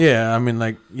hail. Yeah, I mean,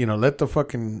 like, let the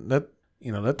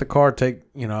car take,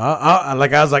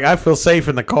 I was like, I feel safe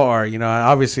in the car.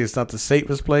 Obviously it's not the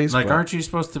safest place. Like, aren't you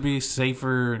supposed to be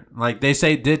safer? Like, they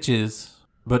say ditches,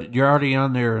 but you're already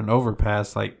on there an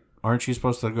overpass. Like, aren't you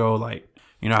supposed to go, like,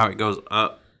 you know how it goes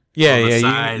up on the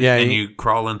side and you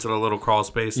crawl into the little crawl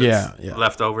space that's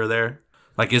left over there?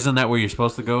 Like, isn't that where you're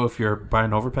supposed to go if you're by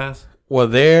an overpass? Well,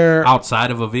 there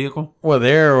outside of a vehicle. Well,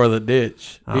 there or the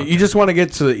ditch. Okay. You just want to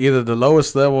get to either the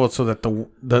lowest level so that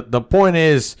the point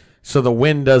is so the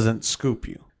wind doesn't scoop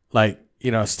you. Like,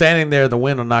 standing there, the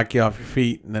wind will knock you off your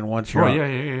feet, and then once you're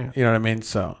yeah. You know what I mean?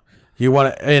 So you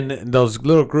want to, and those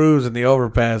little grooves in the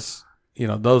overpass,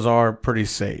 those are pretty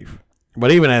safe.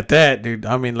 But even at that, dude,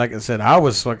 I mean, like I said, I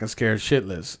was fucking scared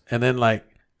shitless. And then, like,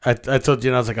 I told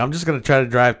you, I was like, I'm just gonna try to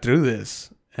drive through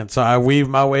this, and so I weaved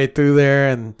my way through there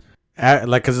and.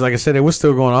 Cause like I said, it was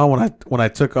still going on when I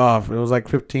took off. It was like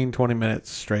 15, 20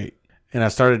 minutes straight, and I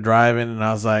started driving, and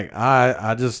I was like,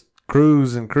 I just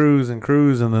cruise and cruise and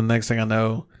cruise, and the next thing I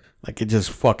know, like, it just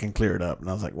fucking cleared up, and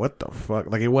I was like, what the fuck?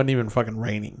 Like, it wasn't even fucking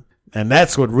raining, and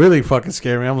that's what really fucking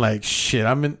scared me. I'm like, shit,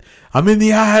 I'm in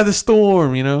the eye of the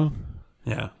storm,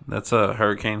 Yeah, that's a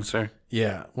hurricane, sir.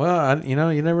 Yeah, well, you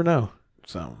never know.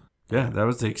 So yeah, that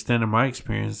was the extent of my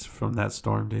experience from that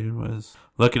storm, dude. Was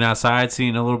looking outside,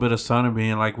 seeing a little bit of sun, and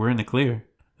being like, we're in the clear.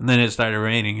 And then it started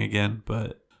raining again,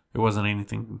 but it wasn't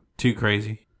anything too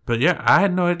crazy. But yeah, I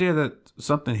had no idea that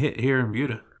something hit here in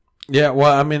Buda. Yeah,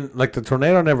 well, I mean, like, the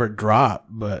tornado never dropped,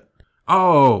 but...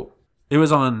 Oh, it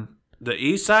was on the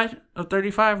east side of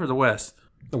 35 or the west?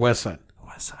 The west side. The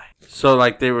west side. So,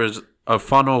 like, there was a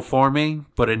funnel forming,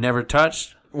 but it never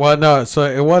touched? Well, no, so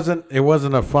it wasn't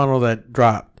a funnel that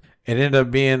dropped. It ended up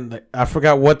being, I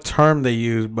forgot what term they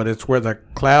used, but it's where the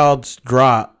clouds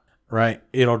drop, right?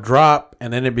 It'll drop,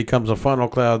 and then it becomes a funnel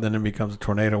cloud, then it becomes a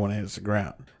tornado when it hits the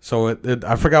ground. So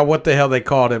I forgot what the hell they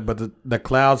called it, but the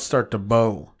clouds start to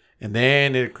bow, and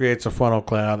then it creates a funnel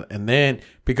cloud, and then,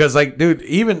 because, like, dude,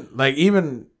 even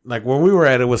where we were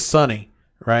at, it was sunny,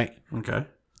 right? Okay.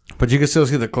 But you could still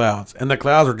see the clouds, and the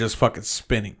clouds were just fucking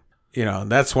spinning,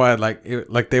 and that's why, like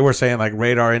they were saying, like,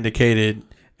 radar indicated.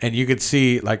 And you could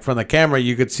see, like, from the camera,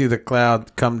 you could see the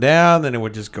cloud come down, then it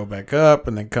would just go back up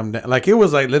and then come down. Like, it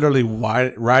was, like, literally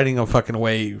riding a fucking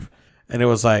wave. And it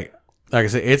was, like I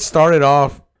said, it started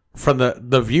off from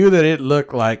the view that it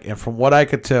looked like, and from what I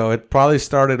could tell, it probably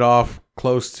started off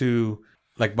close to,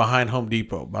 like, behind Home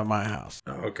Depot by my house.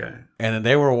 Oh, okay. And then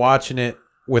they were watching it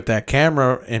with that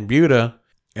camera in Buda,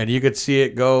 and you could see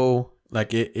it go,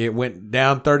 like, it went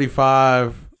down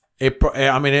 35.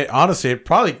 Honestly, it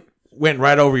probably went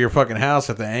right over your fucking house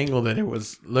at the angle that it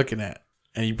was looking at,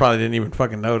 and you probably didn't even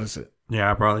fucking notice it. Yeah,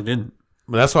 I probably didn't.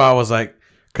 But that's why I was like,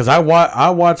 because I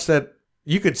watched that.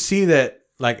 You could see that,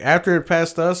 like, after it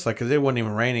passed us, like, because it wasn't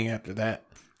even raining after that.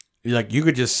 Like, you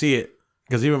could just see it,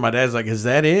 because even my dad's like, is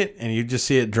that it? And you just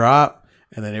see it drop,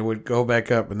 and then it would go back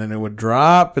up, and then it would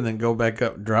drop, and then go back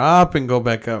up, drop, and go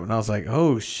back up. And I was like,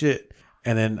 oh shit.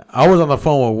 And then I was on the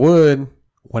phone with Wood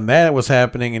when that was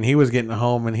happening, and he was getting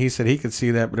home, and he said he could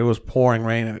see that, but it was pouring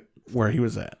rain where he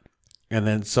was at. And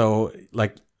then so,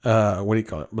 like, what do you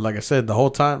call it? But like I said, the whole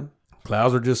time,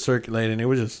 clouds were just circulating. It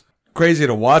was just crazy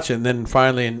to watch it. And then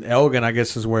finally in Elgin, I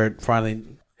guess, is where it finally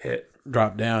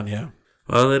dropped down, yeah.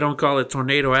 Well, they don't call it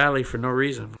Tornado Alley for no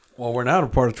reason. Well, we're not a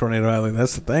part of Tornado Alley.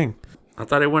 That's the thing. I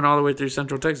thought it went all the way through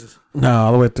Central Texas. No,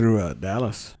 all the way through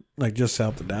Dallas, like just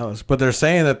south of Dallas. But they're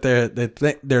saying that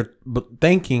they're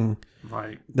thinking...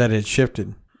 Like that it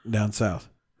shifted down south.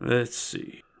 Let's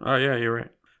see. Oh, yeah, you're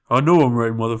right. I know I'm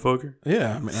right, motherfucker.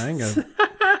 Yeah, I mean, I ain't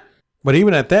got But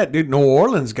even at that, dude, New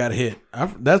Orleans got hit.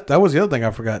 That was the other thing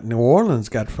I forgot. New Orleans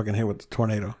got fucking hit with the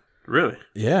tornado. Really?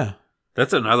 Yeah.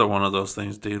 That's another one of those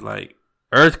things, dude. Like,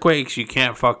 earthquakes, you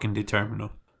can't fucking determine them.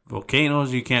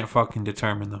 Volcanoes, you can't fucking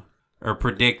determine them. Or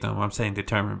predict them. I'm saying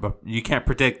determine, but you can't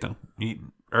predict them.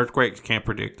 Earthquakes, can't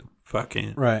predict them.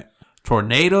 fucking right.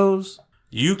 tornadoes.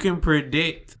 You can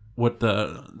predict with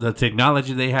the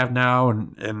technology they have now,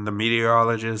 and the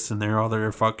meteorologists and all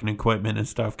their fucking equipment and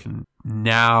stuff can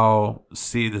now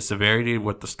see the severity of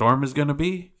what the storm is going to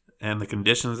be and the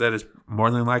conditions that it's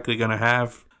more than likely going to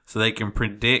have, so they can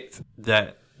predict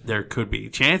that there could be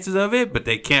chances of it, but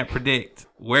they can't predict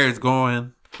where it's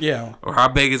going, or how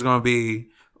big it's going to be,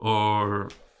 or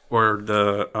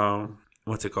the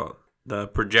what's it called, the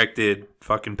projected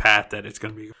fucking path that it's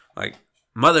going to be. Like,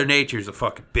 Mother Nature's a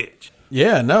fucking bitch.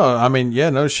 Yeah, no, I mean, yeah,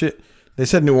 no shit. They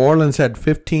said New Orleans had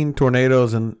 15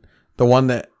 tornadoes, and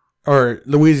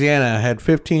Louisiana had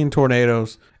 15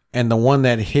 tornadoes, and the one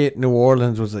that hit New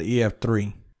Orleans was the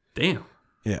EF3. Damn.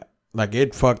 Yeah, like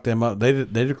it fucked them up. They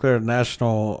declared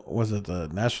national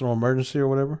emergency or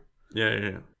whatever?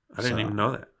 Yeah. I didn't even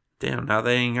know that. Damn, now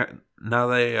they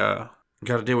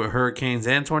got to deal with hurricanes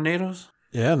and tornadoes?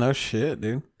 Yeah, no shit,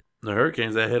 dude. The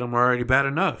hurricanes that hit them are already bad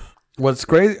enough. What's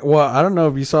crazy? Well, I don't know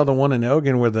if you saw the one in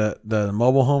Elgin where the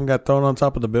mobile home got thrown on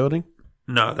top of the building.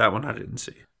 No, that one I didn't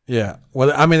see. Yeah.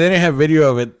 Well, I mean, they didn't have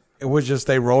video of it. It was just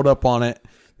they rolled up on it.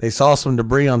 They saw some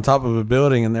debris on top of a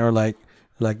building, and they were like,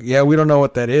 yeah, we don't know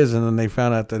what that is. And then they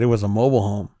found out that it was a mobile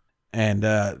home, and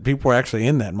people were actually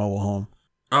in that mobile home.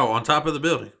 Oh, on top of the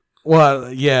building.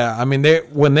 Well, yeah. I mean,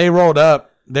 when they rolled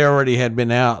up, they already had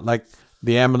been out. Like,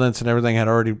 the ambulance and everything had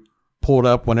already pulled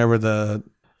up whenever the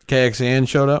KXN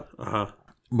showed up.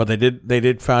 But they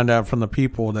did find out from the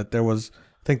people that there was,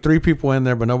 I think, 3 people in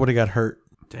there, but nobody got hurt.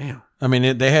 Damn. I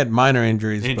mean, they had minor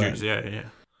injuries. Yeah.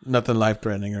 Nothing life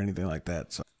threatening or anything like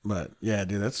that. So, but yeah,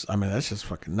 dude, that's just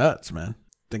fucking nuts, man.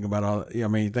 Think about all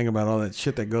that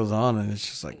shit that goes on, and it's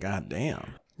just like, god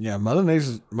damn. Yeah, Mother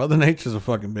Nature's a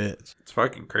fucking bitch. It's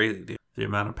fucking crazy, dude. The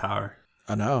amount of power.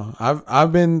 I know.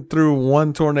 I've been through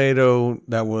one tornado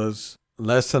that was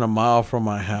less than a mile from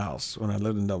my house when I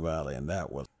lived in Del Valley, and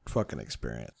that was a fucking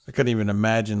experience. I couldn't even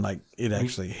imagine like it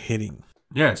actually hitting.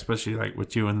 Yeah, especially like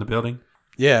with you in the building.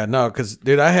 Yeah, no, because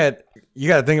dude, you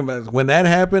got to think about it. When that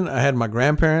happened, I had my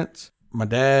grandparents, my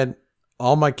dad,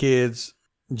 all my kids,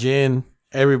 Jen,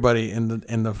 everybody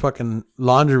in the fucking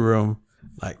laundry room,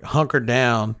 like hunkered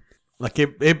down. Like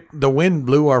the wind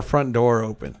blew our front door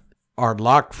open, our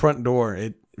locked front door.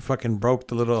 It fucking broke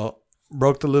the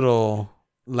little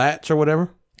latch or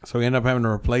whatever. So we ended up having to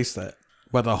replace that.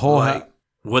 But the whole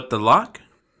with the lock?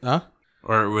 Huh?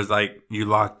 Or it was like you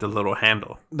locked the little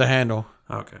handle? The handle.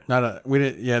 Okay. We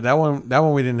didn't. Yeah, that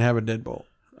one we didn't have a deadbolt.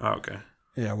 Oh, okay.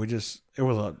 Yeah, it was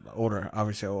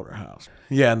obviously an older house.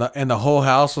 Yeah, and the whole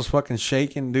house was fucking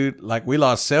shaking, dude. Like, we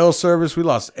lost cell service, we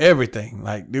lost everything.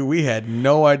 Like, dude, we had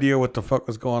no idea what the fuck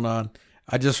was going on.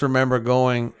 I just remember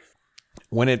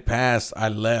when it passed, I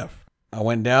left. I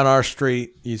went down our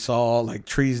street. You saw like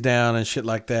trees down and shit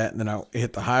like that, and then I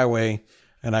hit the highway,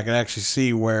 and I could actually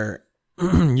see where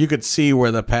you could see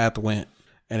where the path went.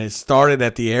 And it started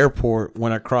at the airport,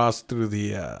 went across through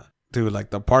through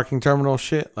like the parking terminal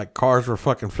shit. Like, cars were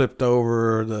fucking flipped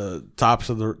over, the top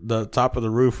of the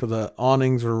roof of the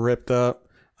awnings were ripped up,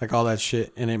 like all that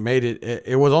shit. And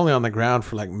it was only on the ground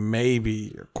for like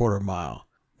maybe a quarter mile,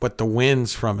 but the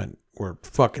winds from it were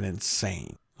fucking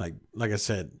insane. Like I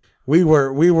said, we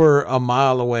were a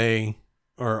mile away,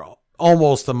 or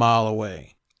almost a mile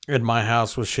away, and my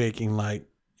house was shaking like,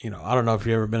 I don't know if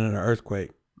you've ever been in an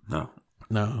earthquake. No.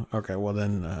 Okay. Well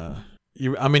then,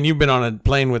 you've been on a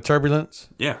plane with turbulence.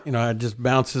 Yeah. It just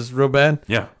bounces real bad.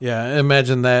 Yeah. Yeah.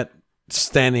 Imagine that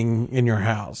standing in your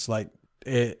house, like,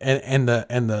 and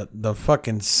the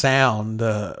fucking sound,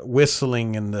 the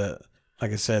whistling, and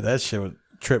like I said, that shit would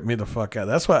trip me the fuck out.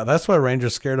 That's why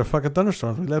Ranger's scared of fucking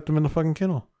thunderstorms. We left him in the fucking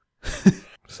kennel.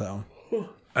 So.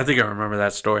 I think I remember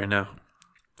that story now.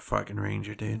 Fucking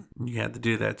Ranger, dude. You had to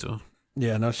do that to him.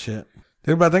 Yeah. No shit.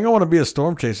 Dude, but I think I want to be a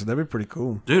storm chaser. That'd be pretty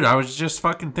cool. Dude, I was just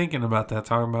fucking thinking about that,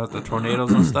 talking about the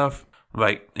tornadoes and stuff.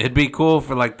 Like, it'd be cool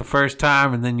for, like, the first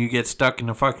time, and then you get stuck in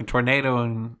a fucking tornado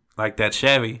and, like, that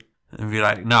Chevy, and be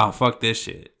like, nah, fuck this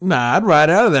shit. Nah, I'd ride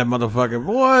out of that motherfucker.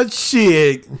 What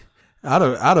shit? I'd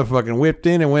have fucking whipped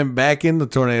in and went back in the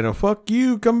tornado. Fuck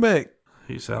you, come back.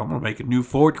 He said, I'm going to make a new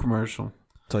Ford commercial.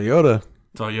 Toyota.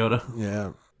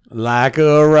 Yeah. Like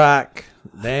a rock.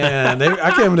 Damn,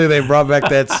 I can't believe they brought back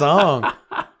that song.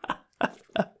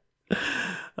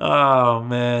 Oh,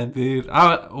 man, dude.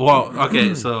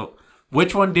 Okay, so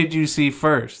which one did you see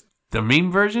first? The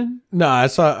meme version? No, I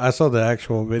saw the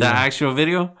actual video. The actual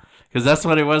video? Because that's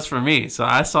what it was for me. So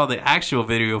I saw the actual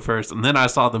video first, and then I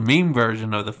saw the meme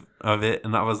version of it,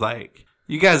 and I was like,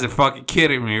 you guys are fucking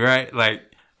kidding me, right? Like,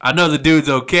 I know the dude's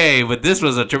okay, but this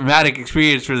was a traumatic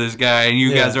experience for this guy, and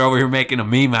you guys are over here making a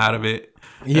meme out of it.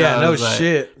 Yeah, no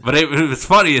shit. But it was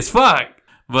funny as fuck.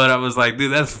 But I was like,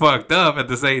 dude, that's fucked up at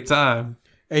the same time.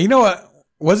 Hey, you know what?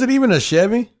 Was it even a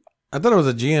Chevy? I thought it was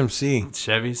a GMC.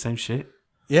 Chevy, same shit.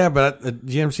 Yeah, but the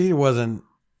GMC wasn't.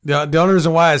 The only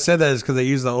reason why I said that is because they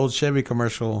used the old Chevy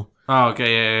commercial. Oh,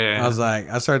 okay, yeah. I was like,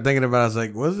 I started thinking about it. I was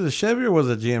like, was it a Chevy or was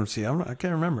it a GMC? I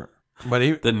can't remember.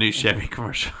 But the new Chevy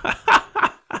commercial.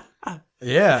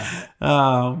 Yeah.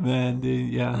 Oh, man,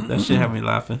 dude. Yeah, that shit had me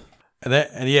laughing.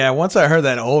 And yeah, once I heard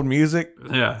that old music,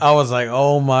 yeah, I was like,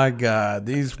 oh my God,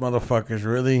 these motherfuckers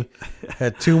really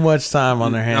had too much time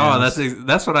on their hands. Oh,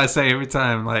 that's what I say every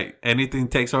time. Like, anything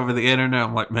takes over the internet,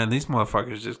 I'm like, man, these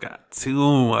motherfuckers just got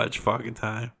too much fucking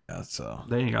time. Yeah, so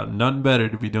they ain't got nothing better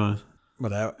to be doing.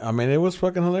 But I mean, it was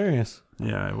fucking hilarious.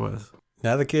 Yeah, it was.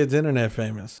 Now the kid's internet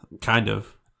famous. Kind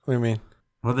of. What do you mean?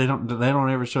 Well, they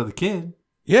don't ever show the kid.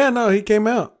 Yeah, no, he came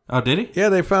out. Oh, did he? Yeah,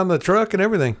 they found the truck and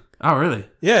everything. Oh, really?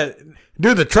 Yeah.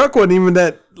 Dude, the truck wasn't even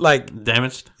that, like...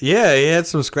 damaged? Yeah, he had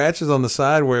some scratches on the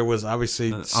side where it was obviously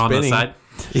spinning. On the side?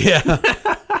 Yeah.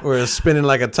 Where it was spinning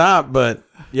like a top. But,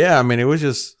 yeah, I mean, it was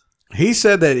just... He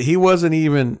said that he wasn't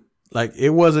even... Like, it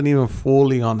wasn't even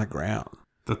fully on the ground.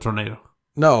 The tornado?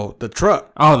 No, the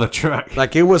truck. Oh, the truck.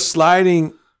 Like, it was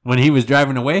sliding... When he was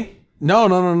driving away? No.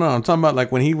 I'm talking about,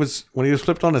 like, when he was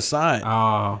flipped on his side.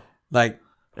 Oh. Like...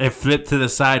 It flipped to the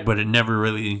side, but it never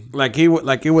really... Like it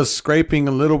was scraping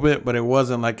a little bit, but it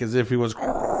wasn't like as if he was,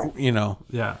 you know.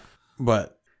 Yeah.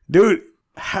 But, dude,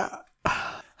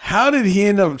 how did he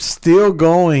end up still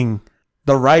going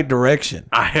the right direction?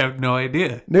 I have no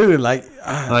idea. Dude, like...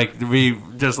 like, we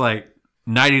just like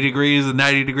 90 degrees and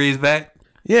 90 degrees back?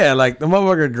 Yeah, like the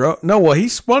motherfucker drove... No, well, he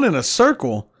spun in a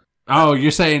circle. Oh,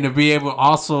 you're saying to be able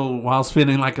also, while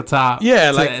spinning like a top,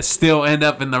 yeah, to like still end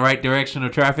up in the right direction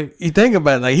of traffic? You think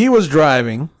about it, like he was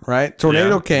driving, right?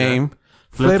 Tornado came,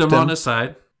 flipped him on his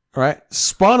side, right?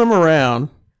 Spun him around,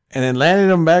 and then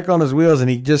landed him back on his wheels, and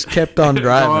he just kept on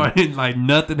driving. Like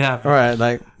nothing happened. All right,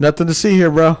 like nothing to see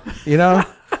here, bro. You know?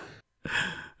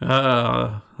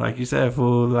 Like you said,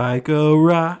 fool, like a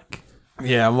rock.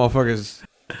 Yeah, motherfuckers.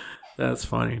 That's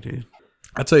funny, dude.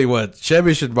 I tell you what,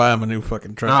 Chevy should buy him a new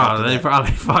fucking truck. Oh, they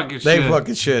probably fucking should. They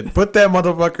fucking should. Put that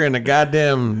motherfucker in a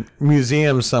goddamn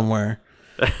museum somewhere.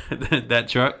 That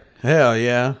truck? Hell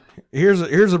yeah. Here's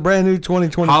a brand new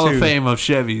 2022 Hall of Fame of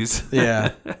Chevys.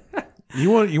 Yeah. You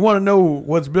want to know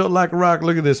what's built like a rock?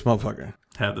 Look at this motherfucker.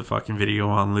 Have the fucking video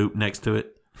on loop next to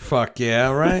it. Fuck yeah,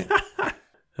 right?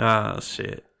 Oh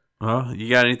shit. Well, you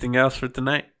got anything else for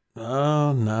tonight?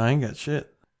 Oh no, I ain't got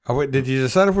shit. Oh wait, did you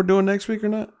decide if we're doing next week or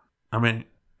not? I mean,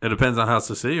 it depends on how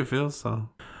Cecilia feels, so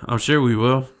I'm sure we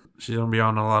will. She's gonna be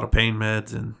on a lot of pain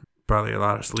meds and probably a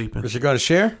lot of sleeping. Is she gonna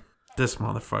share? This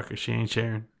motherfucker, she ain't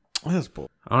sharing. That's bull.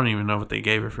 I don't even know what they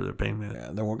gave her for their pain meds. Yeah,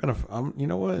 then we're gonna. You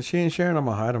know what? She ain't sharing. I'm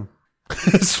gonna hide them.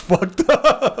 It's fucked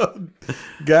up.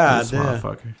 God this damn.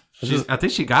 motherfucker. I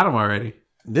think she got him already.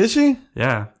 Did she?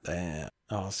 Yeah. Damn.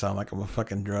 Oh, sound like I'm a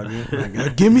fucking druggie.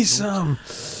 Like, give me some.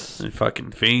 You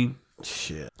fucking fiend.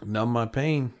 Shit. Numb my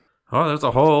pain. Oh, there's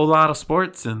a whole lot of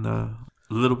sports and a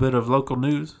little bit of local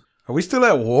news. Are we still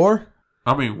at war?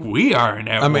 I mean, we are in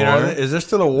that war. Is there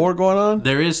still a war going on?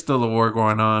 There is still a war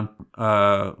going on.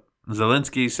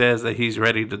 Zelensky says that he's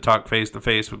ready to talk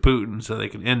face-to-face with Putin so they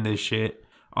can end this shit.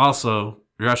 Also,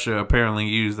 Russia apparently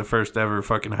used the first ever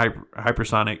fucking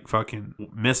hypersonic fucking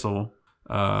missile.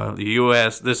 The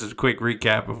U.S., this is a quick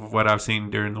recap of what I've seen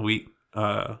during the week.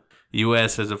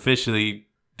 U.S. has officially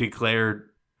declared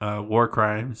war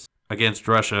crimes against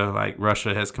Russia. Like,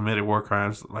 Russia has committed war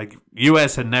crimes. Like,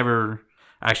 U.S. had never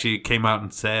actually came out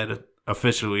and said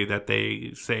officially that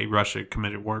they say Russia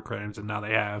committed war crimes, and now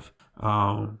they have.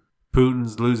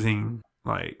 Putin's losing,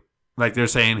 like they're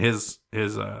saying his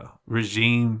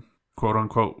regime, quote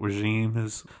unquote regime,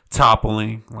 is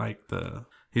toppling.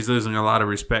 He's losing a lot of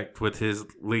respect with his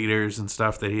leaders and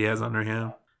stuff that he has under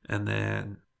him. And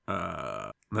then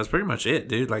that's pretty much it,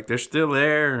 dude. Like, they're still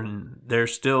there and they're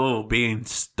still being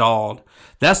stalled.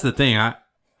 That's the thing.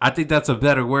 I think that's a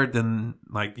better word than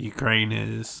like Ukraine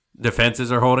is.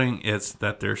 Defenses are holding. It's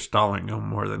that they're stalling them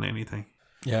more than anything.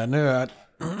 Yeah, I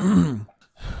knew.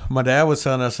 My dad was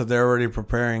telling us that they're already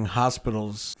preparing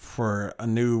hospitals for a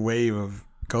new wave of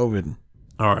COVID.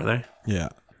 Oh, are they? Yeah.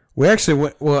 We actually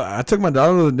went, I took my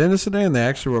daughter to the dentist today and they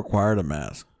actually required a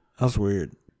mask. That's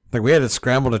weird. Like, we had to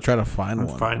scramble to try to find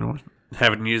one.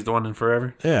 Haven't used one in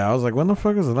forever. Yeah, I was like, when the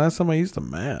fuck is the last time I used a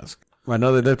mask? I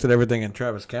know they lifted everything in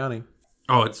Travis County.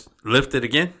 Oh, it's lifted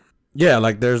again? Yeah,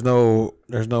 like there's no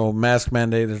mask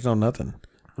mandate. There's no nothing.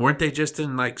 Weren't they just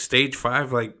in like stage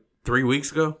 5 like 3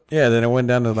 weeks ago? Yeah, then it went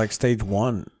down to like stage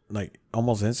 1 like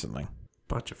almost instantly.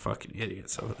 Bunch of fucking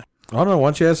idiots over there. I don't know.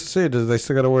 Once you ask to see it, do they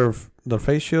still got to wear the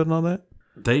face shield and all that?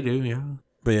 They do, yeah.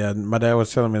 But yeah, my dad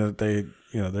was telling me that they,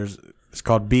 it's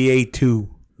called BA2.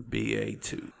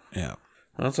 BA2. Yeah.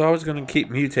 Well, it's always going to keep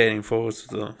mutating for us.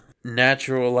 The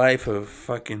natural life of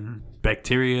fucking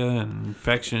bacteria and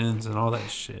infections and all that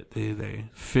shit. They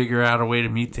figure out a way to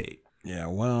mutate. Yeah,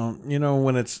 well,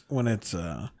 when it's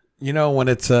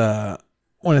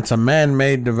a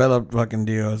man-made developed fucking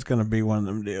deal, it's gonna be one of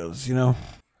them deals.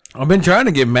 I've been trying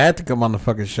to get Matt to come on the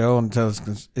fucking show and tell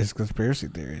us his conspiracy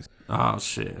theories. Oh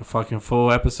shit! A fucking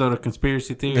full episode of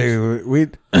conspiracy theories. Dude,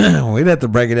 we'd have to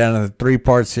break it down in a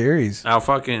 3-part series.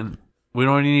 We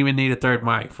don't even need a third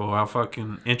mic, fool. I'll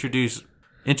fucking introduce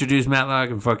Matlock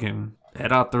and fucking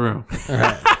head out the room. All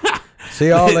right. See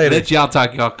y'all later. Let y'all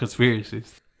talk y'all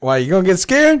conspiracies. Why, you gonna get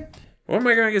scared? What am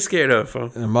I gonna get scared of, fool?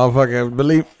 And motherfucker,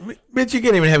 bitch, you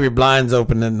can't even have your blinds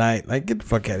open at night. Like, get the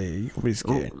fuck out of here. You gonna be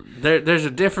scared. There's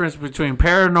a difference between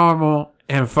paranormal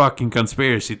and fucking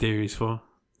conspiracy theories, fool.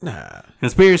 Nah.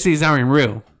 Conspiracies aren't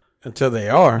real. Until they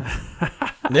are.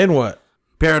 Then what?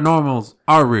 Paranormals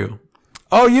are real.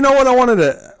 Oh, you know what I wanted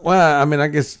to... Well, I mean, I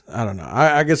don't know.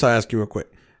 I guess I'll ask you real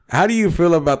quick. How do you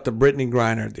feel about the Brittany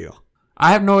Griner deal?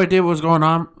 I have no idea what was going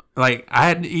on. Like,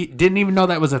 didn't even know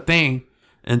that was a thing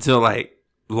until, like,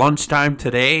 lunchtime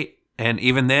today. And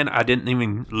even then, I didn't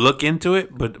even look into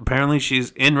it. But apparently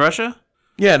she's in Russia?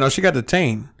 Yeah, no, she got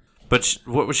detained. But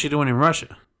what was she doing in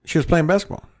Russia? She was playing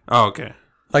basketball. Oh, okay.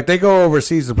 Like, they go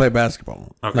overseas to play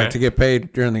basketball. Okay. Like, to get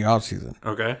paid during the off season.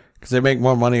 Okay. Because they make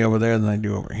more money over there than they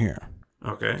do over here.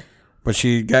 Okay. But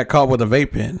she got caught with a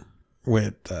vape pen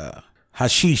with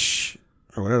hashish,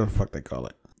 or whatever the fuck they call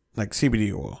it. Like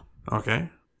CBD oil. Okay.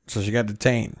 So she got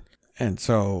detained. And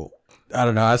so, I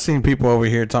don't know. I've seen people over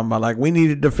here talking about, like, we need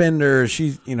to defend her.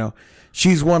 She's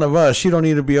one of us. She don't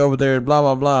need to be over there, blah,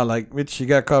 blah, blah. Like, bitch, she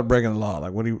got caught breaking the law.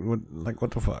 Like, what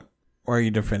the fuck? Why are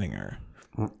you defending her?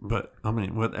 But, I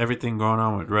mean, with everything going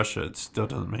on with Russia, it still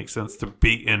doesn't make sense to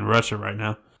be in Russia right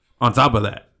now. On top of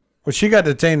that. Well, she got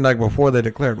detained, like, before they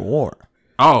declared war.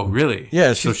 Oh, really?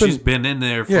 Yeah. She's been in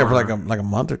there for... Yeah, for like a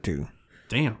month or two.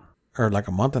 Damn. Or like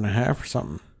a month and a half or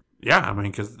something. Yeah, I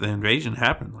mean, because the invasion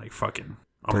happened, like, fucking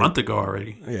a month ago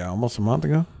already. Yeah, almost a month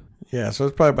ago. Yeah, so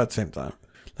it's probably about the same time.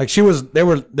 Like,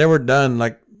 they were done,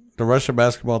 like, the Russia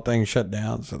basketball thing shut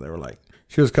down, so they were like,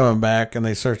 she was coming back, and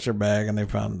they searched her bag, and they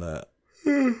found the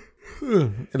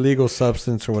illegal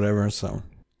substance or whatever, so...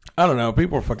 I don't know.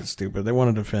 People are fucking stupid. They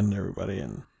want to defend everybody,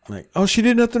 and like, oh, she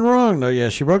did nothing wrong. No, yeah,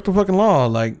 she broke the fucking law.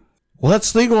 Like, well,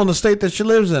 that's legal in the state that she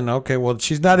lives in. Okay, well,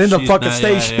 she's not in the fucking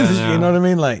state. You know what I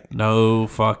mean? Like, no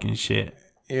fucking shit.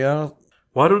 Yeah.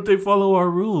 Why don't they follow our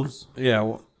rules? Yeah.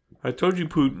 Well, I told you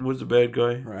Putin was a bad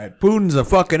guy. Right. Putin's a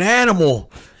fucking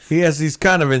animal. He has these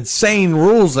kind of insane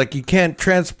rules, like you can't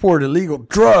transport illegal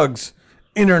drugs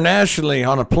internationally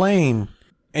on a plane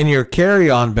in your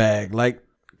carry-on bag. Like,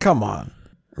 come on.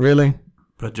 Really?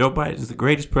 But Joe Biden's the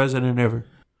greatest president ever.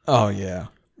 Oh yeah,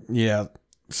 yeah,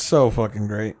 so fucking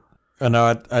great. I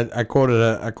know. I quoted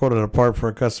a part for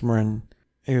a customer, and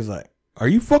he was like, "Are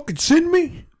you fucking shitting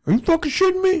me? Are you fucking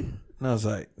shitting me?" And I was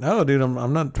like, "No, dude,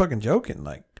 I'm not fucking joking."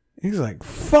 Like, he's like,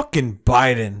 "Fucking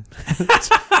Biden."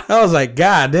 I was like,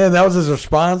 "God damn," that was his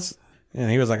response. And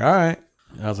he was like, "All right."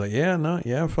 And I was like, "Yeah,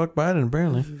 fuck Biden,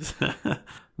 apparently."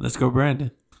 Let's go,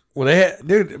 Brandon. Well,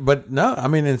 dude, but no, I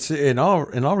mean, it's in all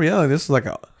reality, this is like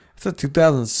it's a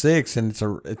 2006, and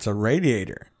it's a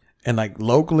radiator, and like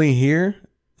locally here,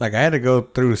 like I had to go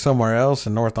through somewhere else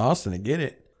in North Austin to get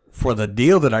it for the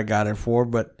deal that I got it for,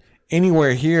 but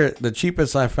anywhere here, the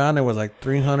cheapest I found it was like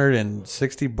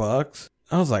 $360.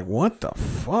 I was like, what the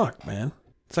fuck, man?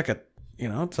 It's like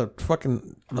it's a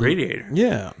fucking radiator.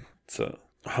 Yeah, it's a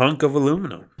hunk of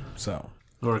aluminum. So,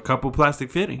 or a couple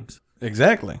plastic fittings.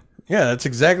 Exactly. Yeah, that's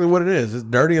exactly what it is. It's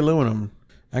dirty aluminum.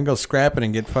 I can go scrap it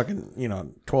and get fucking,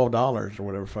 $12 or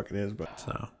whatever fuck it is. But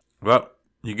so, well,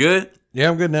 you good? Yeah,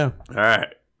 I'm good now. All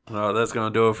right. Well, that's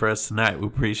going to do it for us tonight. We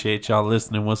appreciate y'all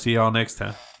listening. We'll see y'all next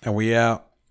time. And we out.